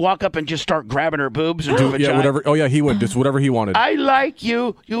 And he'd walk up and just start grabbing her boobs and her vagina. Whatever. Oh, yeah, he would. Just whatever he wanted. I like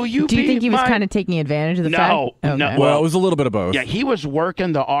you. You Do you think he was kind of taking advantage of the fact? No. Okay. Well, it was a little bit of both. Yeah, he was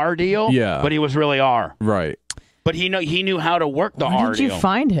working the R deal, but he was really R. Right. But he knew how to work the R deal. Where did you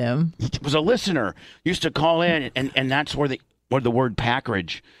find him? He was a listener. Used to call in, and that's where the word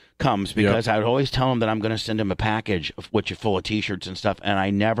package comes, because I would always tell him that I'm going to send him a package which is full of T-shirts and stuff, and I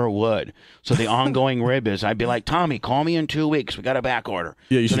never would. So the ongoing rib is I'd be like, Tommy, call me in 2 weeks. We got a back order.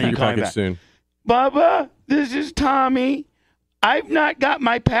 Yeah, you should get your package soon. Bubba, this is Tommy. I've not got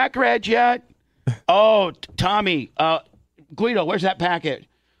my pack reg yet. Oh, Tommy, Guido, where's that packet?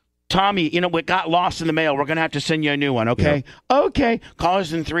 Tommy, it got lost in the mail. We're going to have to send you a new one, okay? Yep. Okay. Call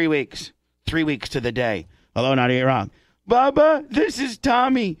us in 3 weeks. 3 weeks to the day. Hello, not get wrong. Bubba, this is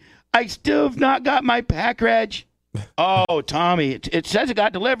Tommy. I still have not got my pack reg. Oh, Tommy, it says it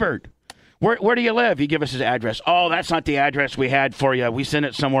got delivered. Where do you live? You give us his address. Oh, that's not the address we had for you. We sent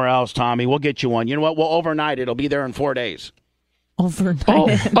it somewhere else, Tommy. We'll get you one. You know what? We'll overnight it. It'll be there in 4 days.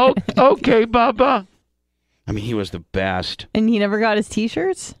 Overnight? Oh, okay, Bubba. I mean, he was the best. And he never got his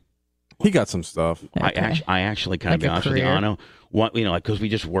T-shirts? He got some stuff. Okay. I actually kind of be honest with you, Anno. Because we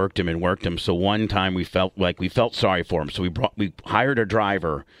just worked him. So one time we felt sorry for him. So we hired a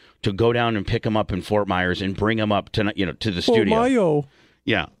driver to go down and pick him up in Fort Myers and bring him up to the studio. Mayo.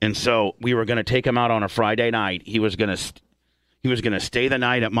 Yeah, and so we were going to take him out on a Friday night. He was going to stay the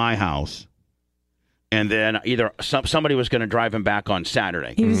night at my house, and then either somebody was going to drive him back on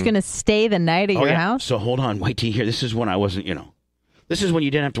Saturday. He was going to stay the night at your house. So hold on, wait till you hear. This is when I wasn't. This is when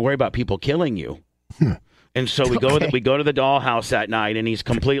you didn't have to worry about people killing you. And so we go to the dollhouse that night, and he's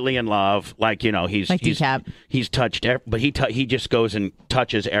completely in love. He's touched, but he just goes and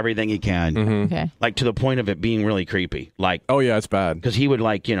touches everything he can. Mm-hmm. Okay. Like to the point of it being really creepy. Like, oh yeah, it's bad. Because he would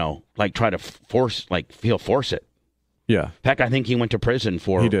try to force it. Yeah. In fact, I think he went to prison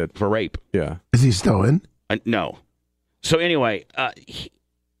for rape. Yeah. Is he still in? No. So anyway,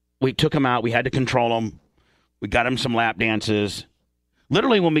 we took him out. We had to control him. We got him some lap dances.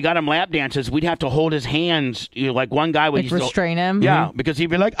 Literally, when we got him lap dances, we'd have to hold his hands. Like one guy would restrain him. Yeah, because he'd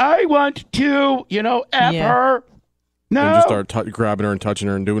be like, "I want to, F her." No, and just start grabbing her and touching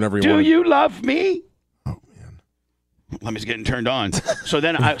her and doing whatever you want. Do you love me? Oh man, let me getting turned on. So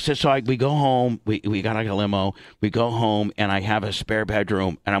then we go home. We got a limo. We go home, and I have a spare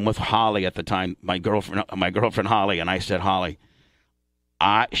bedroom, and I'm with Holly at the time, my girlfriend Holly, and I said, Holly,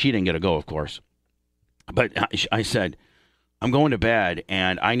 she didn't get a go, of course, but I said, I'm going to bed,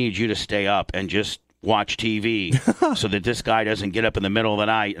 and I need you to stay up and just watch TV so that this guy doesn't get up in the middle of the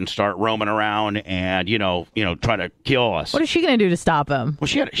night and start roaming around and, try to kill us. What is she going to do to stop him? Well,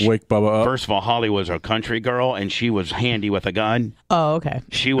 wake Bubba up. First of all, Holly was a country girl, and she was handy with a gun. Oh, okay.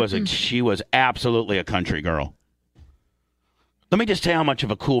 She was absolutely a country girl. Let me just tell you how much of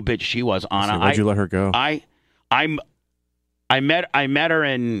a cool bitch she was, Anna. So why'd you let her go? I met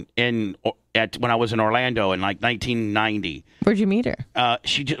her when I was in Orlando in like 1990. Where'd you meet her?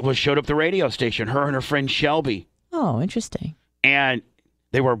 She showed up at the radio station. Her and her friend Shelby. Oh, interesting. And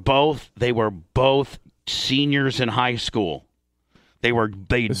they were both seniors in high school.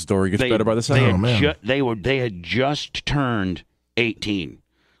 The story gets better by the second. They had just turned 18.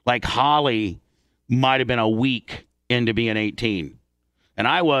 Like Holly might have been a week into being 18. And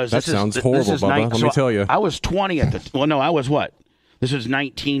I was. That sounds horrible, Bubba. Let me tell you. I was 20 at the. Well, no, I was what? This was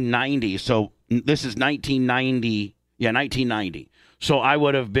 1990. So this is 1990. Yeah, 1990. So I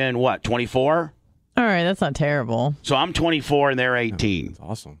would have been what? 24. All right, that's not terrible. So I'm 24 and they're 18. That's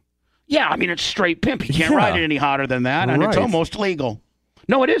awesome. Yeah, I mean it's straight pimp. You can't ride it any hotter than that, and it's almost legal.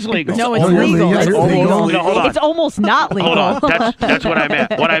 No, it is legal. No, it's legal. It's legal. No, hold on. It's almost not legal. Hold on. That's what I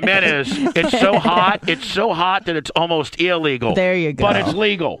meant. What I meant is it's so hot that it's almost illegal. There you go. But it's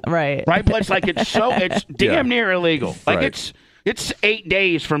legal. Right. Right? But it's damn near illegal. Like it's 8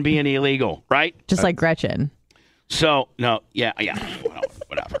 days from being illegal, right? Just like Gretchen. So, no, yeah. Well,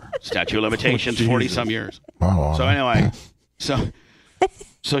 whatever. Statute of limitations, 40-some years. Oh. So anyway, so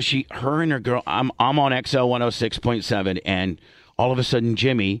her and her girl, I'm on XL 106.7, and all of a sudden,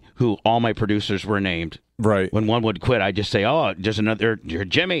 Jimmy, who all my producers were named, right? When one would quit, I just say, "Oh, there's another. You're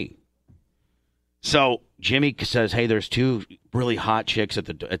Jimmy." So Jimmy says, "Hey, there's two really hot chicks at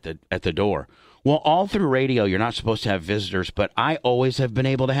the door." Well, all through radio, you're not supposed to have visitors, but I always have been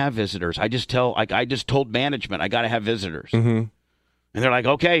able to have visitors. I just told management I got to have visitors, and they're like,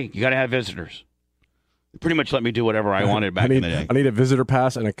 "Okay, you got to have visitors." They pretty much let me do whatever I wanted back in the day. I need a visitor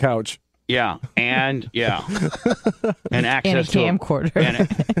pass and a couch. Yeah, and access and a camcorder.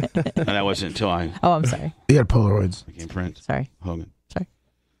 And that wasn't until I. Oh, I'm sorry. He had Polaroids. Became Prince. Sorry. Hogan. Sorry.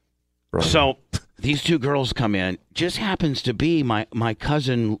 So these two girls come in. Just happens to be my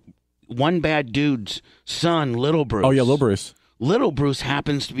cousin, one bad dude's son, Little Bruce. Oh yeah, Little Bruce. Little Bruce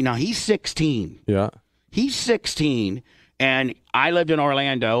happens to be now. He's 16. Yeah. He's 16. And I lived in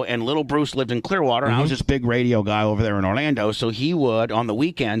Orlando, and Little Bruce lived in Clearwater. And I was this big radio guy over there in Orlando, so he would, on the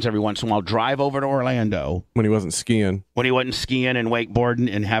weekends, every once in a while, drive over to Orlando. When he wasn't skiing. When he wasn't skiing and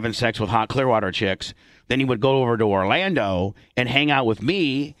wakeboarding and having sex with hot Clearwater chicks. Then he would go over to Orlando and hang out with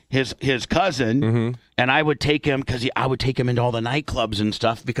me, his cousin, and I would take him, I would take him into all the nightclubs and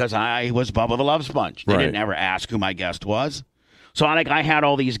stuff because I was Bubba the Love Sponge. They didn't ever ask who my guest was. So I had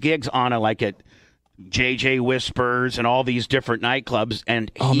all these gigs on like at JJ Whispers and all these different nightclubs,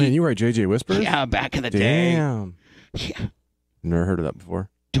 and man, you were at JJ Whispers? Yeah, back in the day. Damn. Yeah. Never heard of that before.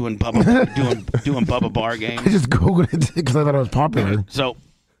 Doing Bubba bar games. I just Googled it because I thought it was popular. So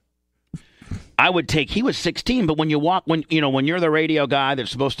I would take. He was 16, but when you're the radio guy that's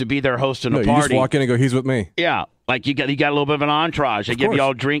supposed to be there hosting a party, you just walk in and go, "He's with me." Yeah, like you got a little bit of an entourage. They give you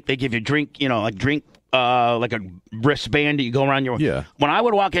all drink. They give you drink. Like a wristband that you go around your. Yeah. When I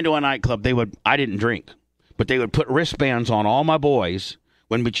would walk into a nightclub, I didn't drink, but they would put wristbands on all my boys,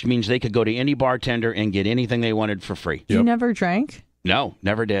 which means they could go to any bartender and get anything they wanted for free. You never drank? No,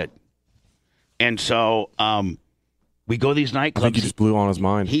 never did. And so we go to these nightclubs. I think you just blew on his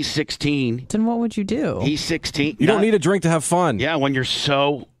mind. He's 16. Then what would you do? He's 16. You don't need a drink to have fun. Yeah, when you're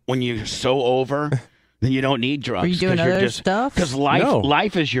so over. Then you don't need drugs. Were you doing other stuff? Because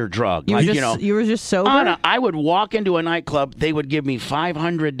life is your drug. You were just sober? Anna, I would walk into a nightclub. They would give me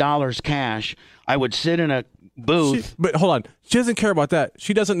 $500 cash. I would sit in a booth. But hold on. She doesn't care about that.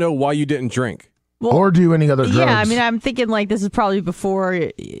 She doesn't know why you didn't drink. Well, or do any other drugs. Yeah, I mean, I'm thinking like this is probably before,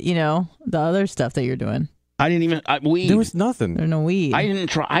 the other stuff that you're doing. I didn't even weed. There was nothing. There's no weed.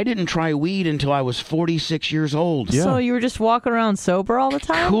 I didn't try weed until I was 46 years old. Yeah. So you were just walking around sober all the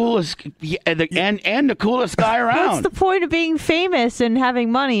time? Coolest and the coolest guy around. What's the point of being famous and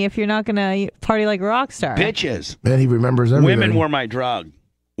having money if you're not going to party like a rock star? Bitches. And he remembers everything. Women were my drug.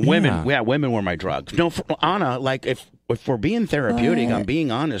 Women were my drugs. No, Anna, like if we're being therapeutic, I'm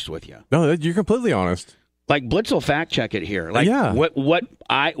being honest with you. No, you're completely honest. Like Blitz will fact check it here. Like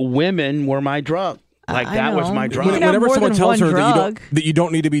women were my drug. Like that was my drug. Whenever someone tells her that you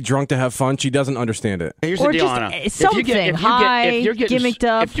don't need to be drunk to have fun, she doesn't understand it. Here's the deal, Anna. Gimmicked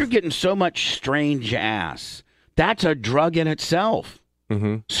up. If you're getting so much strange ass, that's a drug in itself.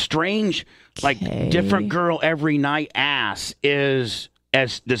 Strange, like different girl every night ass is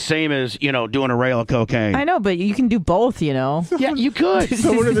as the same as, doing a rail of cocaine. I know, but you can do both, Yeah, you could.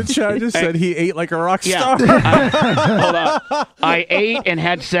 Someone in the chat just said he ate like a rock star. Hold on. I ate and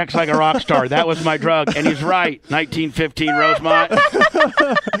had sex like a rock star. That was my drug. And he's right. 1915 Rosemont.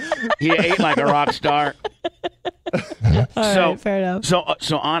 He ate like a rock star. Right, fair enough.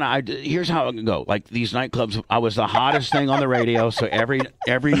 So Anna, here's how it can go. Like these nightclubs, I was the hottest thing on the radio. So every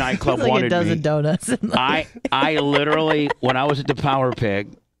nightclub like wanted a dozen me. donuts. I literally, when I was at the Power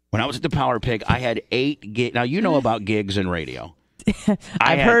Pig, I had 8 gigs. Now you know about gigs in radio.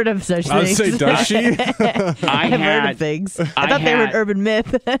 I've heard of such things. I would say, does she? I've heard of things. I thought they were an urban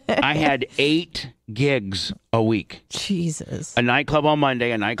myth. I had 8 gigs a week. Jesus. A nightclub on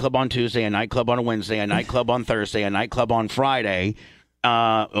Monday, a nightclub on Tuesday, a nightclub on Wednesday, a nightclub on Thursday, a nightclub on Friday,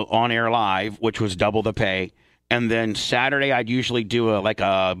 on air live, which was double the pay. And then Saturday, I'd usually do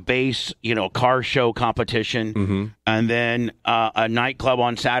a bass, car show competition, and then a nightclub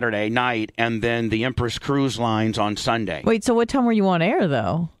on Saturday night, and then the Empress Cruise Lines on Sunday. Wait, so what time were you on air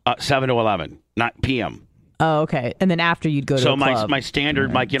though? 7 to 11, not p.m. Oh, okay. And then after you'd go to a club. My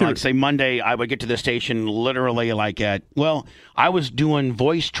standard, like say Monday, I would get to the station literally I was doing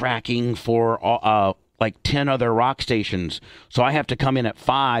voice tracking for 10 other rock stations. So I have to come in at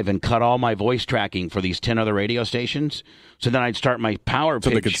 5 and cut all my voice tracking for these 10 other radio stations. So then I'd start my Power Pig. So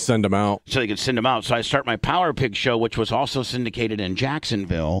they could send them out. So I start my Power Pig show, which was also syndicated in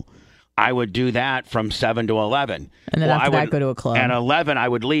Jacksonville. I would do that from 7 to 11. And then after that, go to a club. At 11, I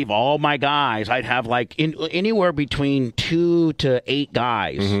would leave all my guys. I'd have anywhere between 2 to 8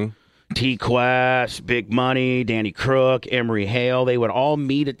 guys. T-Quest, Big Money, Danny Crook, Emery Hale. They would all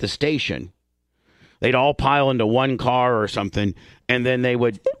meet at the station. They'd all pile into one car or something, and then we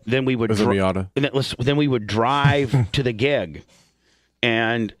would drive to the gig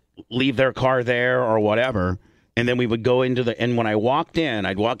and leave their car there or whatever, and then we would go and when I'd walk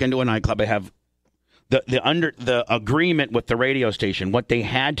into a nightclub. I have the agreement with the radio station, what they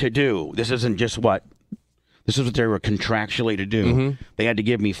had to do. This is what they were contractually to do. They had to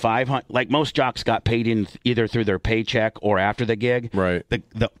give me $500. Like most jocks got paid in either through their paycheck or after the gig. Right.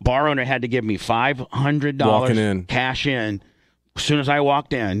 The bar owner had to give me $500 cash in. As soon as I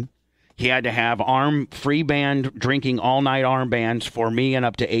walked in, he had to have free band drinking all night armbands for me and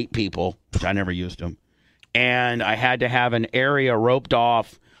up to 8 people, which I never used them. And I had to have an area roped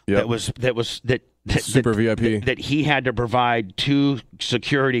off that was super VIP that he had to provide 2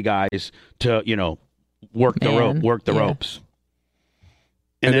 security guys to work the ropes.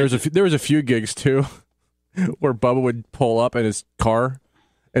 And there was a few gigs too where Bubba would pull up in his car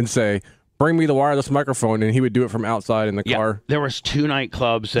and say, "Bring me the wireless microphone," and he would do it from outside in the car. There was 2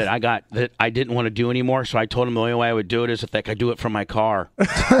 nightclubs that I got that I didn't want to do anymore, so I told him the only way I would do it is if I could do it from my car.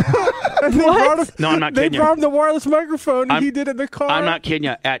 No, I'm not kidding you. They brought him the wireless microphone, and he did it in the car. I'm not kidding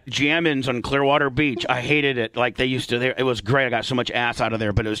you. At Jammin's on Clearwater Beach, I hated it. Like they used to there. It was great. I got so much ass out of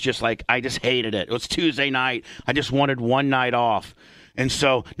there, but it was just like I just hated it. It was Tuesday night. I just wanted one night off. And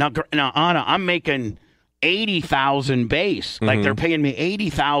so now Anna, I'm making 80,000 base. Like they're paying me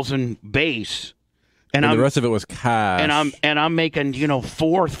 80,000 base. And the rest of it was cash. And I'm making,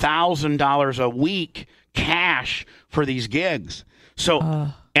 $4,000 a week cash for these gigs.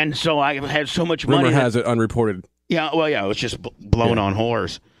 So so I had so much money. Rumor has it unreported. Yeah, well, it was just blown on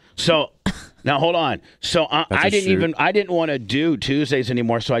whores. So now hold on. So I didn't want to do Tuesdays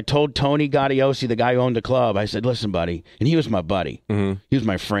anymore. So I told Tony Gaudiosi, the guy who owned the club, I said, "Listen, buddy," and he was my buddy. He was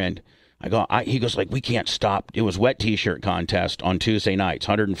my friend. He goes like, "We can't stop." It was wet T-shirt contest on Tuesday nights,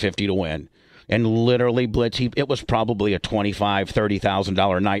 150 to win. And literally, Blitz, it was probably a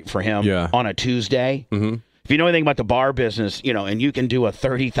 $25,000-$30,000 night for him on a Tuesday. If you know anything about the bar business, and you can do a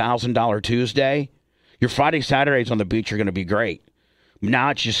 $30,000 Tuesday, your Friday, Saturdays on the beach are going to be great.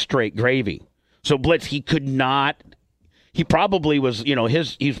 Now it's just straight gravy. So Blitz, he probably was,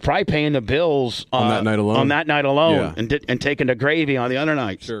 he's probably paying the bills on that night alone. And taking the gravy on the other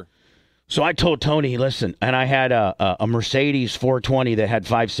nights. Sure. So I told Tony, listen, and I had a Mercedes 420 that had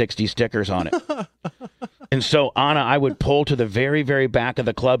 560 stickers on it. And so, Anna, I would pull to the very, very back of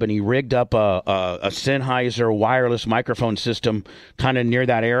the club, and he rigged up a Sennheiser wireless microphone system kind of near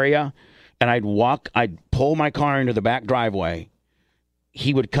that area. And I'd pull my car into the back driveway.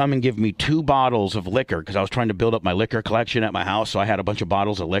 He would come and give me 2 bottles of liquor because I was trying to build up my liquor collection at my house. So I had a bunch of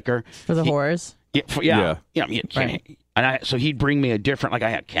bottles of liquor. For the whores? Yeah. Right. And so he'd bring me a different, like I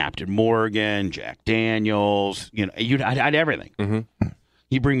had Captain Morgan, Jack Daniels, I had everything.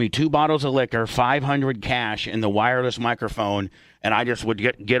 He'd bring me 2 bottles of liquor, 500 cash, and the wireless microphone, and I just would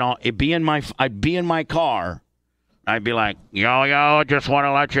get on. I'd be in my car. I'd be like, yo, just want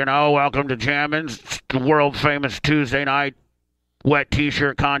to let you know, welcome to Jammin's, world famous Tuesday night wet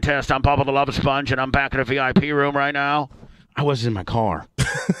T-shirt contest. I'm Bubba the Love Sponge, and I'm back in a VIP room right now. I was in my car,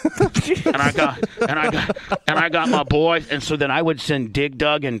 and I got my boys, and so then I would send Dig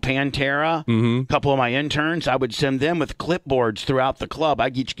Dug and Pantera, a couple of my interns. I would send them with clipboards throughout the club.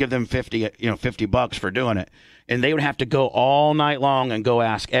 I'd each give them $50 for doing it, and they would have to go all night long and go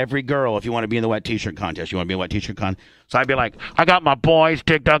ask every girl if you want to be in the wet T-shirt contest. You want to be in the wet T-shirt contest? So I'd be like, I got my boys,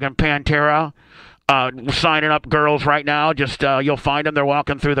 Dig Dug and Pantera, signing up girls right now. Just you'll find them. They're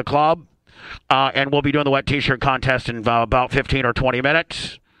walking through the club. And we'll be doing the wet T-shirt contest in about 15 or 20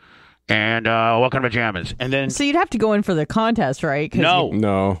 minutes. And welcome to Pajamas. And then, so you'd have to go in for the contest, right? No.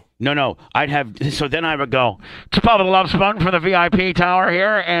 So then I would go, it's Bubba the Love Sponge from the VIP tower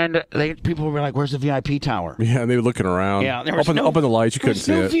here. And people would be like, where's the VIP tower? Yeah, and they were looking around. Yeah, there was open the lights, you couldn't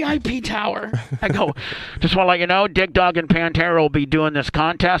see it. VIP tower. I go, just want to let you know, Dig Dug and Pantera will be doing this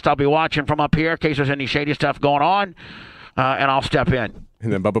contest. I'll be watching from up here in case there's any shady stuff going on. And I'll step in.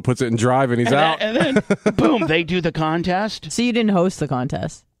 And then Bubba puts it in drive, and he's out. And then, boom, they do the contest. So you didn't host the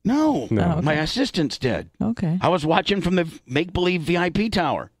contest? No. Oh, okay. My assistants did. Okay. I was watching from the make-believe VIP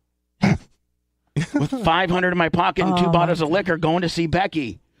tower with $500 in my pocket and 2 bottles of liquor going to see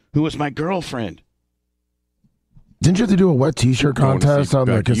Becky, who was my girlfriend. Didn't you have to do a wet T-shirt contest on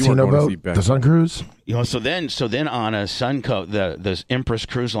the casino boat, the Sun Cruise? So then on a Suncoast, the Empress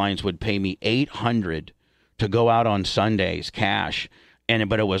Cruise Lines would pay me $800 to go out on Sundays, cash.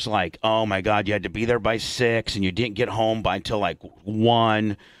 But it was like, oh my God, you had to be there by 6, and you didn't get home by until like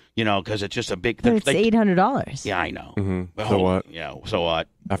 1, because it's just a big. But it's $800. Yeah, I know. Mm-hmm. So what? Yeah, so what?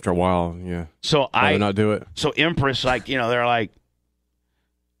 After a while, yeah. So I'd not do it. So Empress, they're like.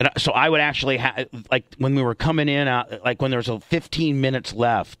 So I would actually when we were coming in, when there was 15 minutes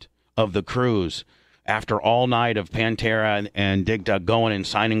left of the cruise, after all night of Pantera and Dig Dug going and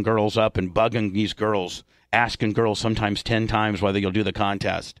signing girls up and bugging these girls. Asking girls sometimes 10 times whether you'll do the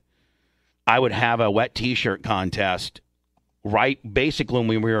contest. I would have a wet T-shirt contest right basically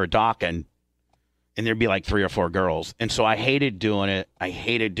when we were docking, and there'd be like 3 or 4 girls. And so I hated doing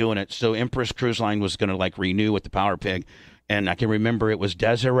it. So Empress Cruise Line was going to renew with the Power Pig. And I can remember it was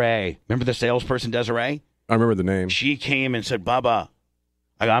Desiree. Remember the salesperson, Desiree? I remember the name. She came and said, Bubba,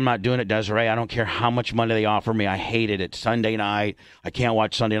 I'm not doing it, Desiree. I don't care how much money they offer me. I hate it. It's Sunday night. I can't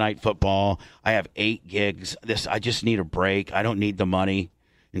watch Sunday night football. I have 8 gigs. I just need a break. I don't need the money.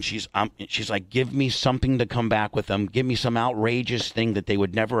 And she's like, give me something to come back with them. Give me some outrageous thing that they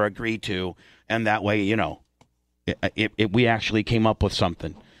would never agree to. And that way, we actually came up with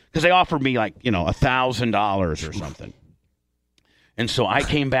something. Because they offered me $1,000 or something. And so I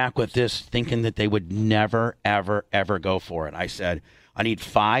came back with this thinking that they would never, ever, ever go for it. I said, I need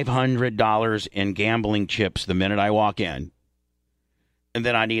 $500 in gambling chips the minute I walk in. And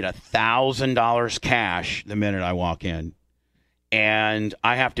then I need $1,000 cash the minute I walk in. And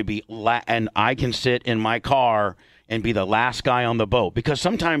I have to be, and I can sit in my car and be the last guy on the boat. Because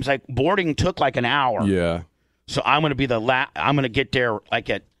sometimes boarding took an hour. Yeah. So I'm going to be I'm going to get there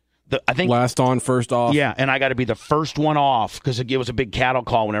I think last on, first off. Yeah, and I got to be the first one off because it was a big cattle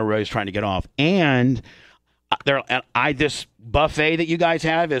call when everybody was trying to get off. And this buffet that you guys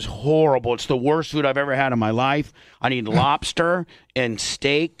have is horrible. It's the worst food I've ever had in my life. I need lobster and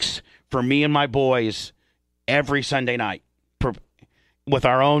steaks for me and my boys every Sunday night with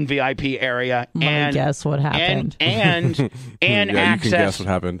our own VIP area. And guess what happened? And yeah, access. You can guess what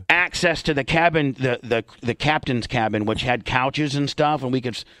happened. Access to the cabin, the captain's cabin, which had couches and stuff, and we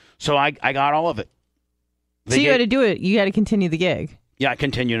could. So I got all of it. So you had to do it. You had to continue the gig. Yeah, I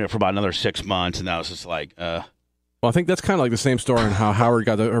continued it for about another 6 months, and that was just like. Well, I think that's kind of like the same story on how Howard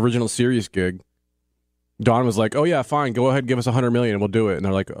got the original Sirius gig. Don was like, "Oh yeah, fine, go ahead, give us $100 million, and we'll do it." And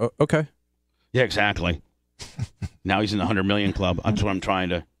they're like, oh, "Okay." Yeah, exactly. Now he's in the 100 million club. That's what I'm trying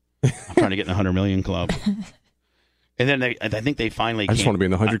to get in the 100 million club. And then I think they finally. I just want to be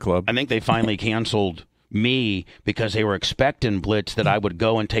in the 100 club. I think they finally canceled me because they were expecting Blitz that I would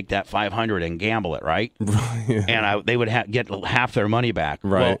go and take that 500 and gamble it, right? Yeah. And they would get half their money back.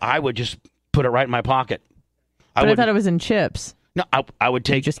 Right. Well, I would just put it right in my pocket. I thought it was in chips. No, I would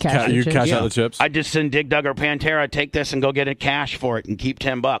take just cash. You cash out the chips. I'd just send Dig Dug or Pantera, take this and go get it cash for it and keep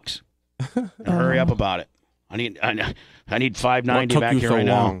 $10. And hurry up about it. I need $5.90 back here right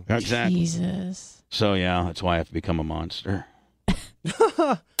now. Exactly. Jesus. So yeah, that's why I have to become a monster.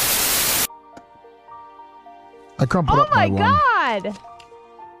 I crumpled up my one. God!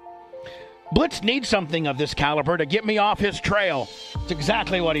 Blitz needs something of this caliber to get me off his trail. It's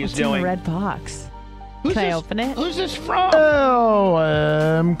exactly what he's doing. In the red box. Can I open it? Who's this from?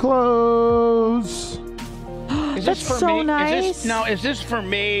 LM Close. Is That's this for so me? nice. Is this for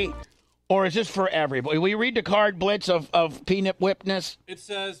me? Or is this for everybody? Will you read the card, Blitz, of peanut whipness? It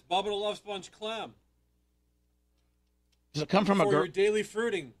says, Bubba the Love Sponge Clem. Does it come from a For girl? your daily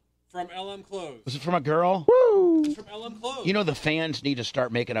fruiting from LM Clothes. Is it from a girl? Woo! It's from LM Clothes. You know the fans need to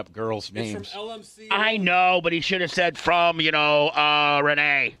start making up girls' names. It's from LMC. I know, but he should have said from,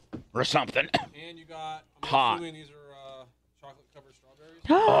 Renee or something. And you got, Hot. assuming these are chocolate-covered strawberries.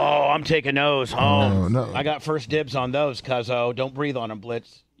 Oh, I'm taking those home. Oh, no. I got first dibs on those, cuzzo. Don't breathe on them,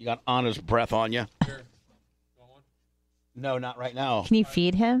 Blitz. You got Anna's breath on you. Here. No, not right now. Can you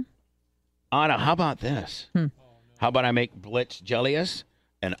feed him? Anna, how about this? How about I make Blitz jealous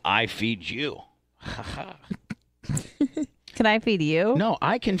and I feed you? Can I feed you? No,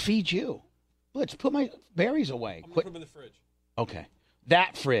 I can feed you. Blitz, put my berries away. I'm going to put them in the fridge. Okay.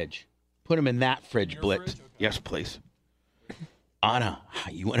 That fridge. Put them in that fridge, Your Blitz. fridge? Okay. Yes, please. Anna,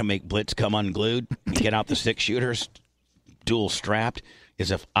 you want to make Blitz come unglued? You get out the 6-shooters, dual strapped, as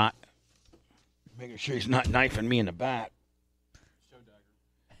if I... Making sure he's not knifing me in the back.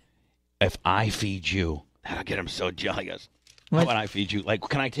 If I feed you, that'll get him so jealous. How about I feed you? Like,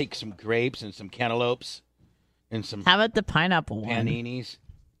 can I take some grapes and some cantaloupes and some How about the pineapple one? paninis?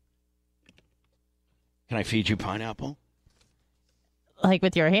 Can I feed you pineapple? Like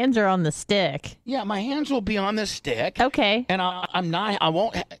with your hands or on the stick? Yeah, my hands will be on the stick. Okay. And I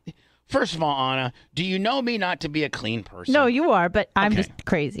won't. First of all, Anna, do you know me not to be a clean person? No, you are, but I'm Okay. just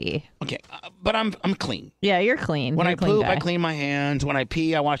crazy. Okay, but I'm clean. Yeah, you're clean. When You're I a clean poop, guy. I clean my hands. When I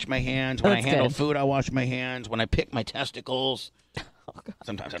pee, I wash my hands. When I That's handle good. food, I wash my hands. When I pick my testicles,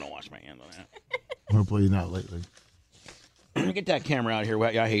 sometimes I don't wash my hands on that. Hopefully not lately. Get that camera out here.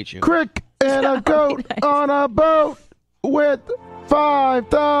 I hate you. Crick and a goat on a boat with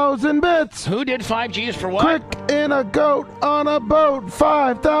 5,000 bits. Who did 5Gs for what? Crick and a goat on a boat,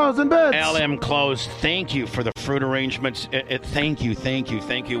 5,000 bits. LM Close, thank you for the fruit arrangements. Thank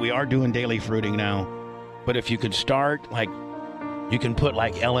you. We are doing daily fruiting now. But if you could start, like, you can put,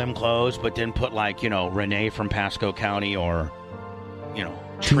 like, LM Close, but then put, like, Renee from Pasco County or,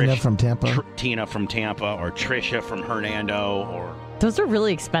 Tina from Tampa. Tina from Tampa or Trisha from Hernando or Those are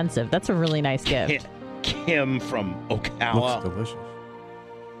really expensive. That's a really nice gift. Kim from Ocala. Looks delicious.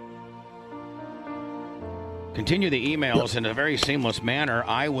 Continue the emails in a very seamless manner.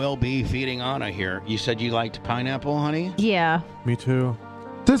 I will be feeding Anna here. You said you liked pineapple, honey? Yeah. Me too.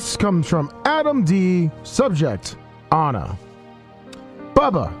 This comes from Adam D. Subject, Anna.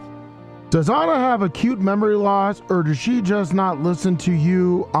 Bubba, does Anna have acute memory loss, or does she just not listen to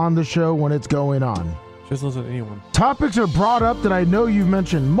you on the show when it's going on? Just listen to anyone. Topics are brought up that I know you've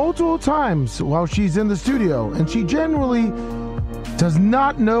mentioned multiple times while she's in the studio, and she generally does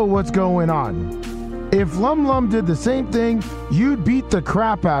not know what's going on. If Lum Lum did the same thing, you'd beat the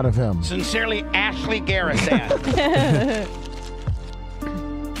crap out of him. Sincerely, Ashley Garrison.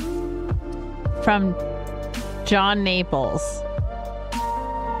 From John Naples.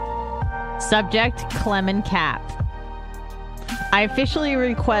 Subject, Clement Cap. I officially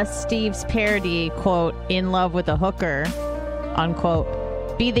request Steve's parody, quote, In Love with a Hooker, unquote,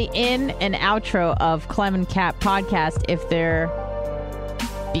 be the in and outro of Clement Cap podcast if there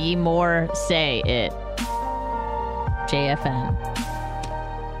be more say it. JFN.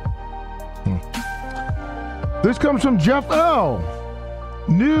 This comes from Jeff L.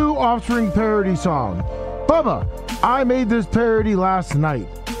 New Offspring parody song. Bubba, I made this parody last night.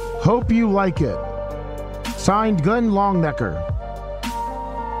 Hope you like it. Signed, Glenn Longnecker.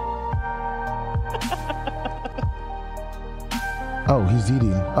 Oh, he's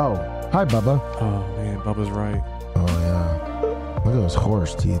eating. Oh, hi, Bubba. Oh, man. Bubba's right. Oh, yeah. Look at those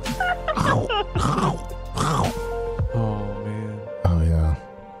horse teeth. Oh, man. Oh, yeah.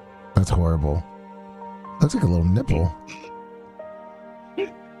 That's horrible. Looks like a little nipple.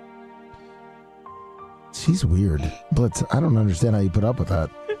 She's weird. Blitz, I don't understand how you put up with that.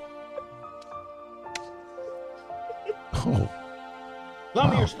 Oh.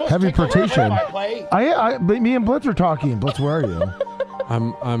 Lummy, Wow. you're supposed Heavy to take rotation. over play. But me and Blitz are talking. Blitz, where are you?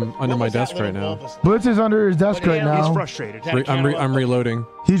 I'm under my desk right now. Blitz is under his desk right now. He's frustrated. I'm reloading.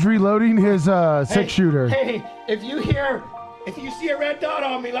 He's reloading his six-shooter. Hey, if you see a red dot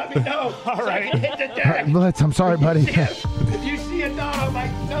on me, let me know. All right. Hit the deck. Blitz, I'm sorry, buddy. If you see a dot on my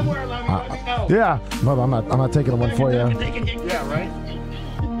somewhere, let me know. Yeah, but I'm not taking one for you. Yeah, right?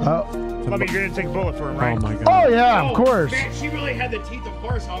 Let me get a take a bullet for him, right? Oh, my God. Oh yeah, of course. Man, she really had the teeth of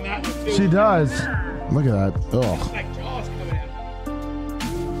horse on that one, too. She does. Look at that. Oh, Like jaws coming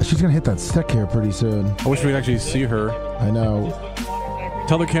out. she's gonna hit that stick here pretty soon. I wish we could actually see her. I know.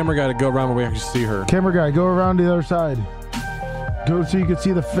 Tell the camera guy to go around where we actually see her. Camera guy, go around the other side. Go so you can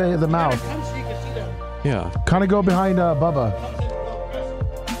see the mouth. Come so you can see the Yeah. Kind of go behind Bubba.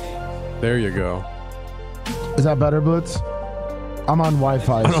 There you go. Is that better, Blitz? I'm on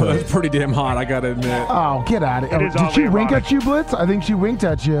Wi-Fi. I know, So. that's pretty damn hot, I gotta admit. Oh, get out of it. Did she wink at you, Blitz? I think she winked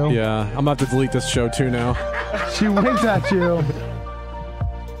at you. Yeah, I'm about to delete this show too now. She winked at you.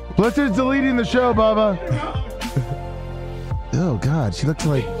 Blitz is deleting the show, Bubba. Oh, God. She looks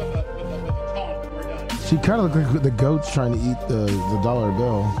like... She kind of looked like the goats trying to eat the dollar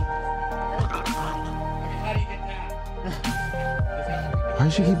bill. Why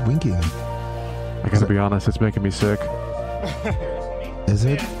does she keep winking? I gotta be honest, it's making me sick. Is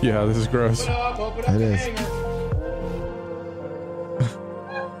it? Yeah, this is gross. It is.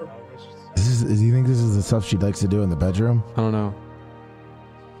 Do you think this is the stuff she likes to do in the bedroom? I don't know.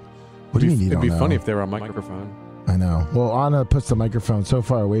 What do you mean you don't know? It'd be funny if they were on microphone. I know. Well, Anna puts the microphone so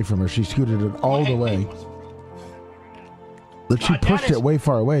far away from her, she scooted it all the way. But she pushed it way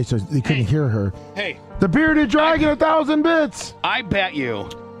far away so they couldn't hear her. Hey. The bearded dragon, 1,000 bits. I bet you.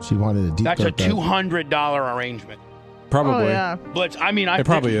 She wanted a deep. That's a $200 arrangement. Probably. Oh, yeah. Blitz, I mean, It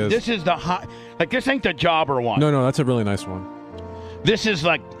probably is. This is the hot. Like, this ain't the jobber one. No, that's a really nice one. This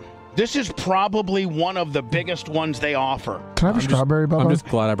is probably one of the biggest ones they offer. Can I have a strawberry, Bubba? I'm just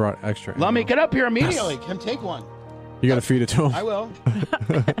glad I brought extra. Let me get up here immediately. Come take one. You gotta feed it to him. I will.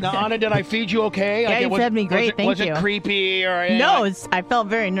 Now, Anna, did I feed you okay? Yeah, you fed me great. Thank you. Was it creepy or anything? No, I felt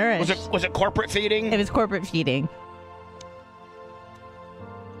very nourished. Was it corporate feeding? It was corporate feeding.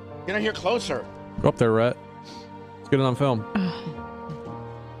 Get in here closer. Go up there, Rhett. Let's get it on film.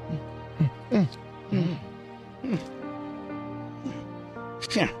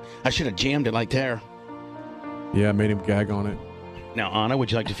 Yeah, I should have jammed it like there. Yeah, made him gag on it. Now, Anna,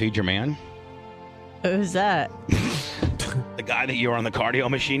 would you like to feed your man? Who's that? The guy that you were on the cardio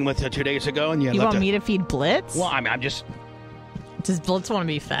machine with 2 days ago, and you want me to feed Blitz? Well, I mean, I'm just. Does Blitz want to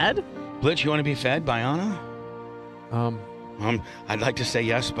be fed? Blitz, you want to be fed by Anna? I'd like to say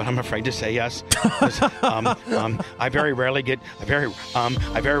yes, but I'm afraid to say yes. I very rarely get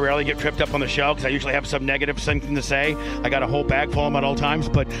tripped up on the show because I usually have some negative something to say. I got a whole bag full of them at all times,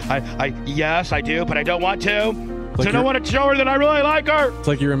 but yes, I do, but I don't want to. Like I don't want to show her that I really like her. It's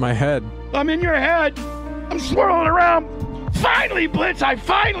like you're in my head. I'm in your head. I'm swirling around. Finally, Blitz, I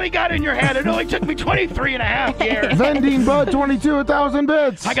finally got in your head. It only took me 23 and a half years. Vending Bud 22, 1,000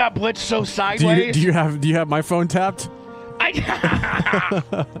 bits. I got Blitz so sideways. Do you have my phone tapped?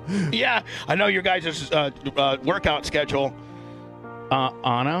 Yeah, I know your guys' workout schedule.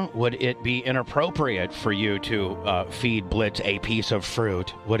 Anna, would it be inappropriate for you to feed Blitz a piece of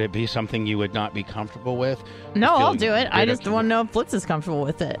fruit? Would it be something you would not be comfortable with? No, I'll do it. I just want to know if Blitz is comfortable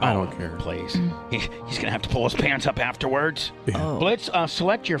with it. I don't care. Please. He's going to have to pull his pants up afterwards. Yeah. Oh. Blitz,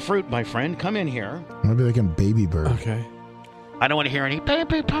 select your fruit, my friend. Come in here. Maybe like a baby bird. Okay. I don't want to hear any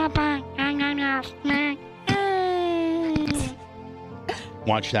baby papa.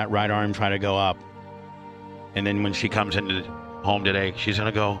 Watch that right arm try to go up. And then when she comes into home today, she's going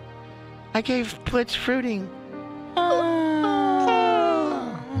to go, I gave Blitz fruiting.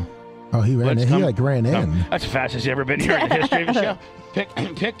 Oh, he ran in. He ran in. Come. That's the fastest he's ever been here in the history of the show.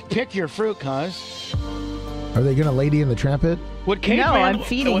 Pick your fruit, cuz. Are they going to Lady in the Tramp it? I'm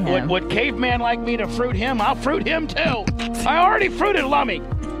feeding him. Would caveman like me to fruit him? I'll fruit him too. I already fruited Lummy.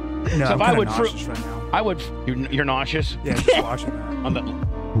 No, so I'm if I would nauseous fruit, right now. I would. You're nauseous. Yeah, just watching that.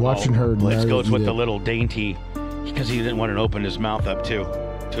 Watching her. Blitz goes with eat the it. little dainty because he didn't want to open his mouth up too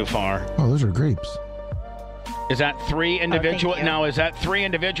far. Oh, those are grapes. Is that 3 individual? Now, is that 3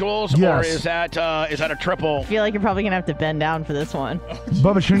 individuals, Yes. or is that a triple? I feel like you're probably gonna have to bend down for this one.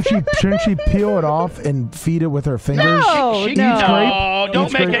 Bubba, shouldn't she peel it off and feed it with her fingers? No, no.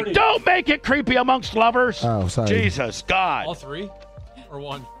 Don't make it creepy amongst lovers. Oh, sorry. Jesus God. All 3 or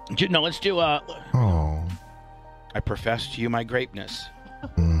 1? No, let's do Oh. I profess to you my grapeness.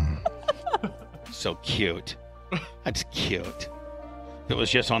 So cute. That's cute. It was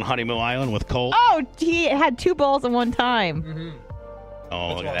just on Honeymoon Island with Colt. Oh, he had 2 balls at one time. Mm-hmm.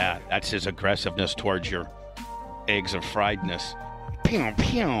 Oh, look at that. That's his aggressiveness towards your eggs of friedness. Pew,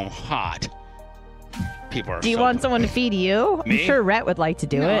 pew, hot. People are Do you want someone to feed you? Me? I'm sure Rhett would like to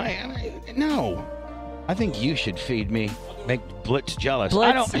do it. No. I think you should feed me. Make Blitz jealous.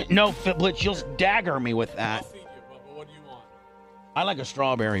 Blitz? Blitz, you'll dagger me with that. I like a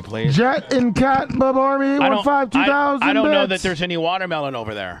strawberry, please. Jet and Cat, Bubba Army 815 2000 I don't know that bits. there's any watermelon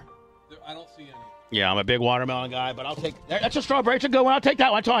over there. I don't see any. Yeah, I'm a big watermelon guy, but I'll take... That's a strawberry. It's a good one. I'll take that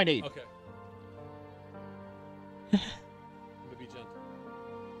one. That's all I need. Okay. Be gentle.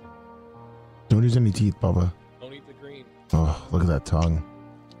 Don't use any teeth, Bubba. Don't eat the green. Oh, look at that tongue.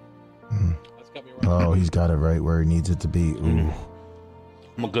 That's got me right. Oh, he's got it right where he needs it to be. Ooh.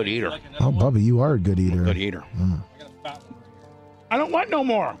 I'm a good eater. Oh, Bubba, you are a good eater. Good eater. I don't want no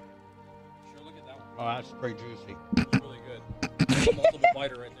more. Oh, that's pretty juicy. Really good. Multiple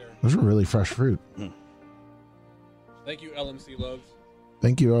biter right there. Those are really fresh fruit. Thank you, LMC Loves.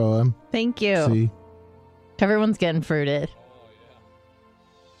 Thank you, OM. Thank you. See? Everyone's getting fruited.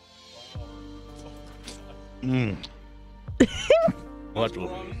 What?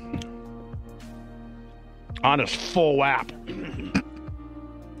 On his full whap.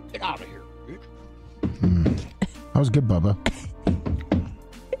 Get out of here, bitch. That was good, Bubba.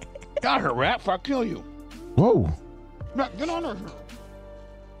 Got her, rat. I'll kill you. Whoa. Get on her.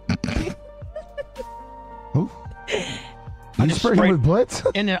 You sprayed him with Blitz?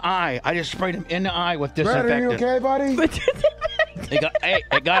 In the eye. I just sprayed him in the eye with Brad, disinfectant. are you okay, buddy?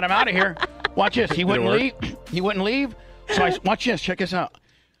 It got him out of here. Watch this. He wouldn't leave. He wouldn't leave. So watch this. Check this out.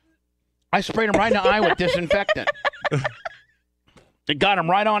 I sprayed him right in the eye with disinfectant. It got him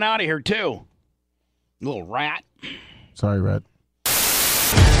right on out of here, too. Little rat. Sorry, Red.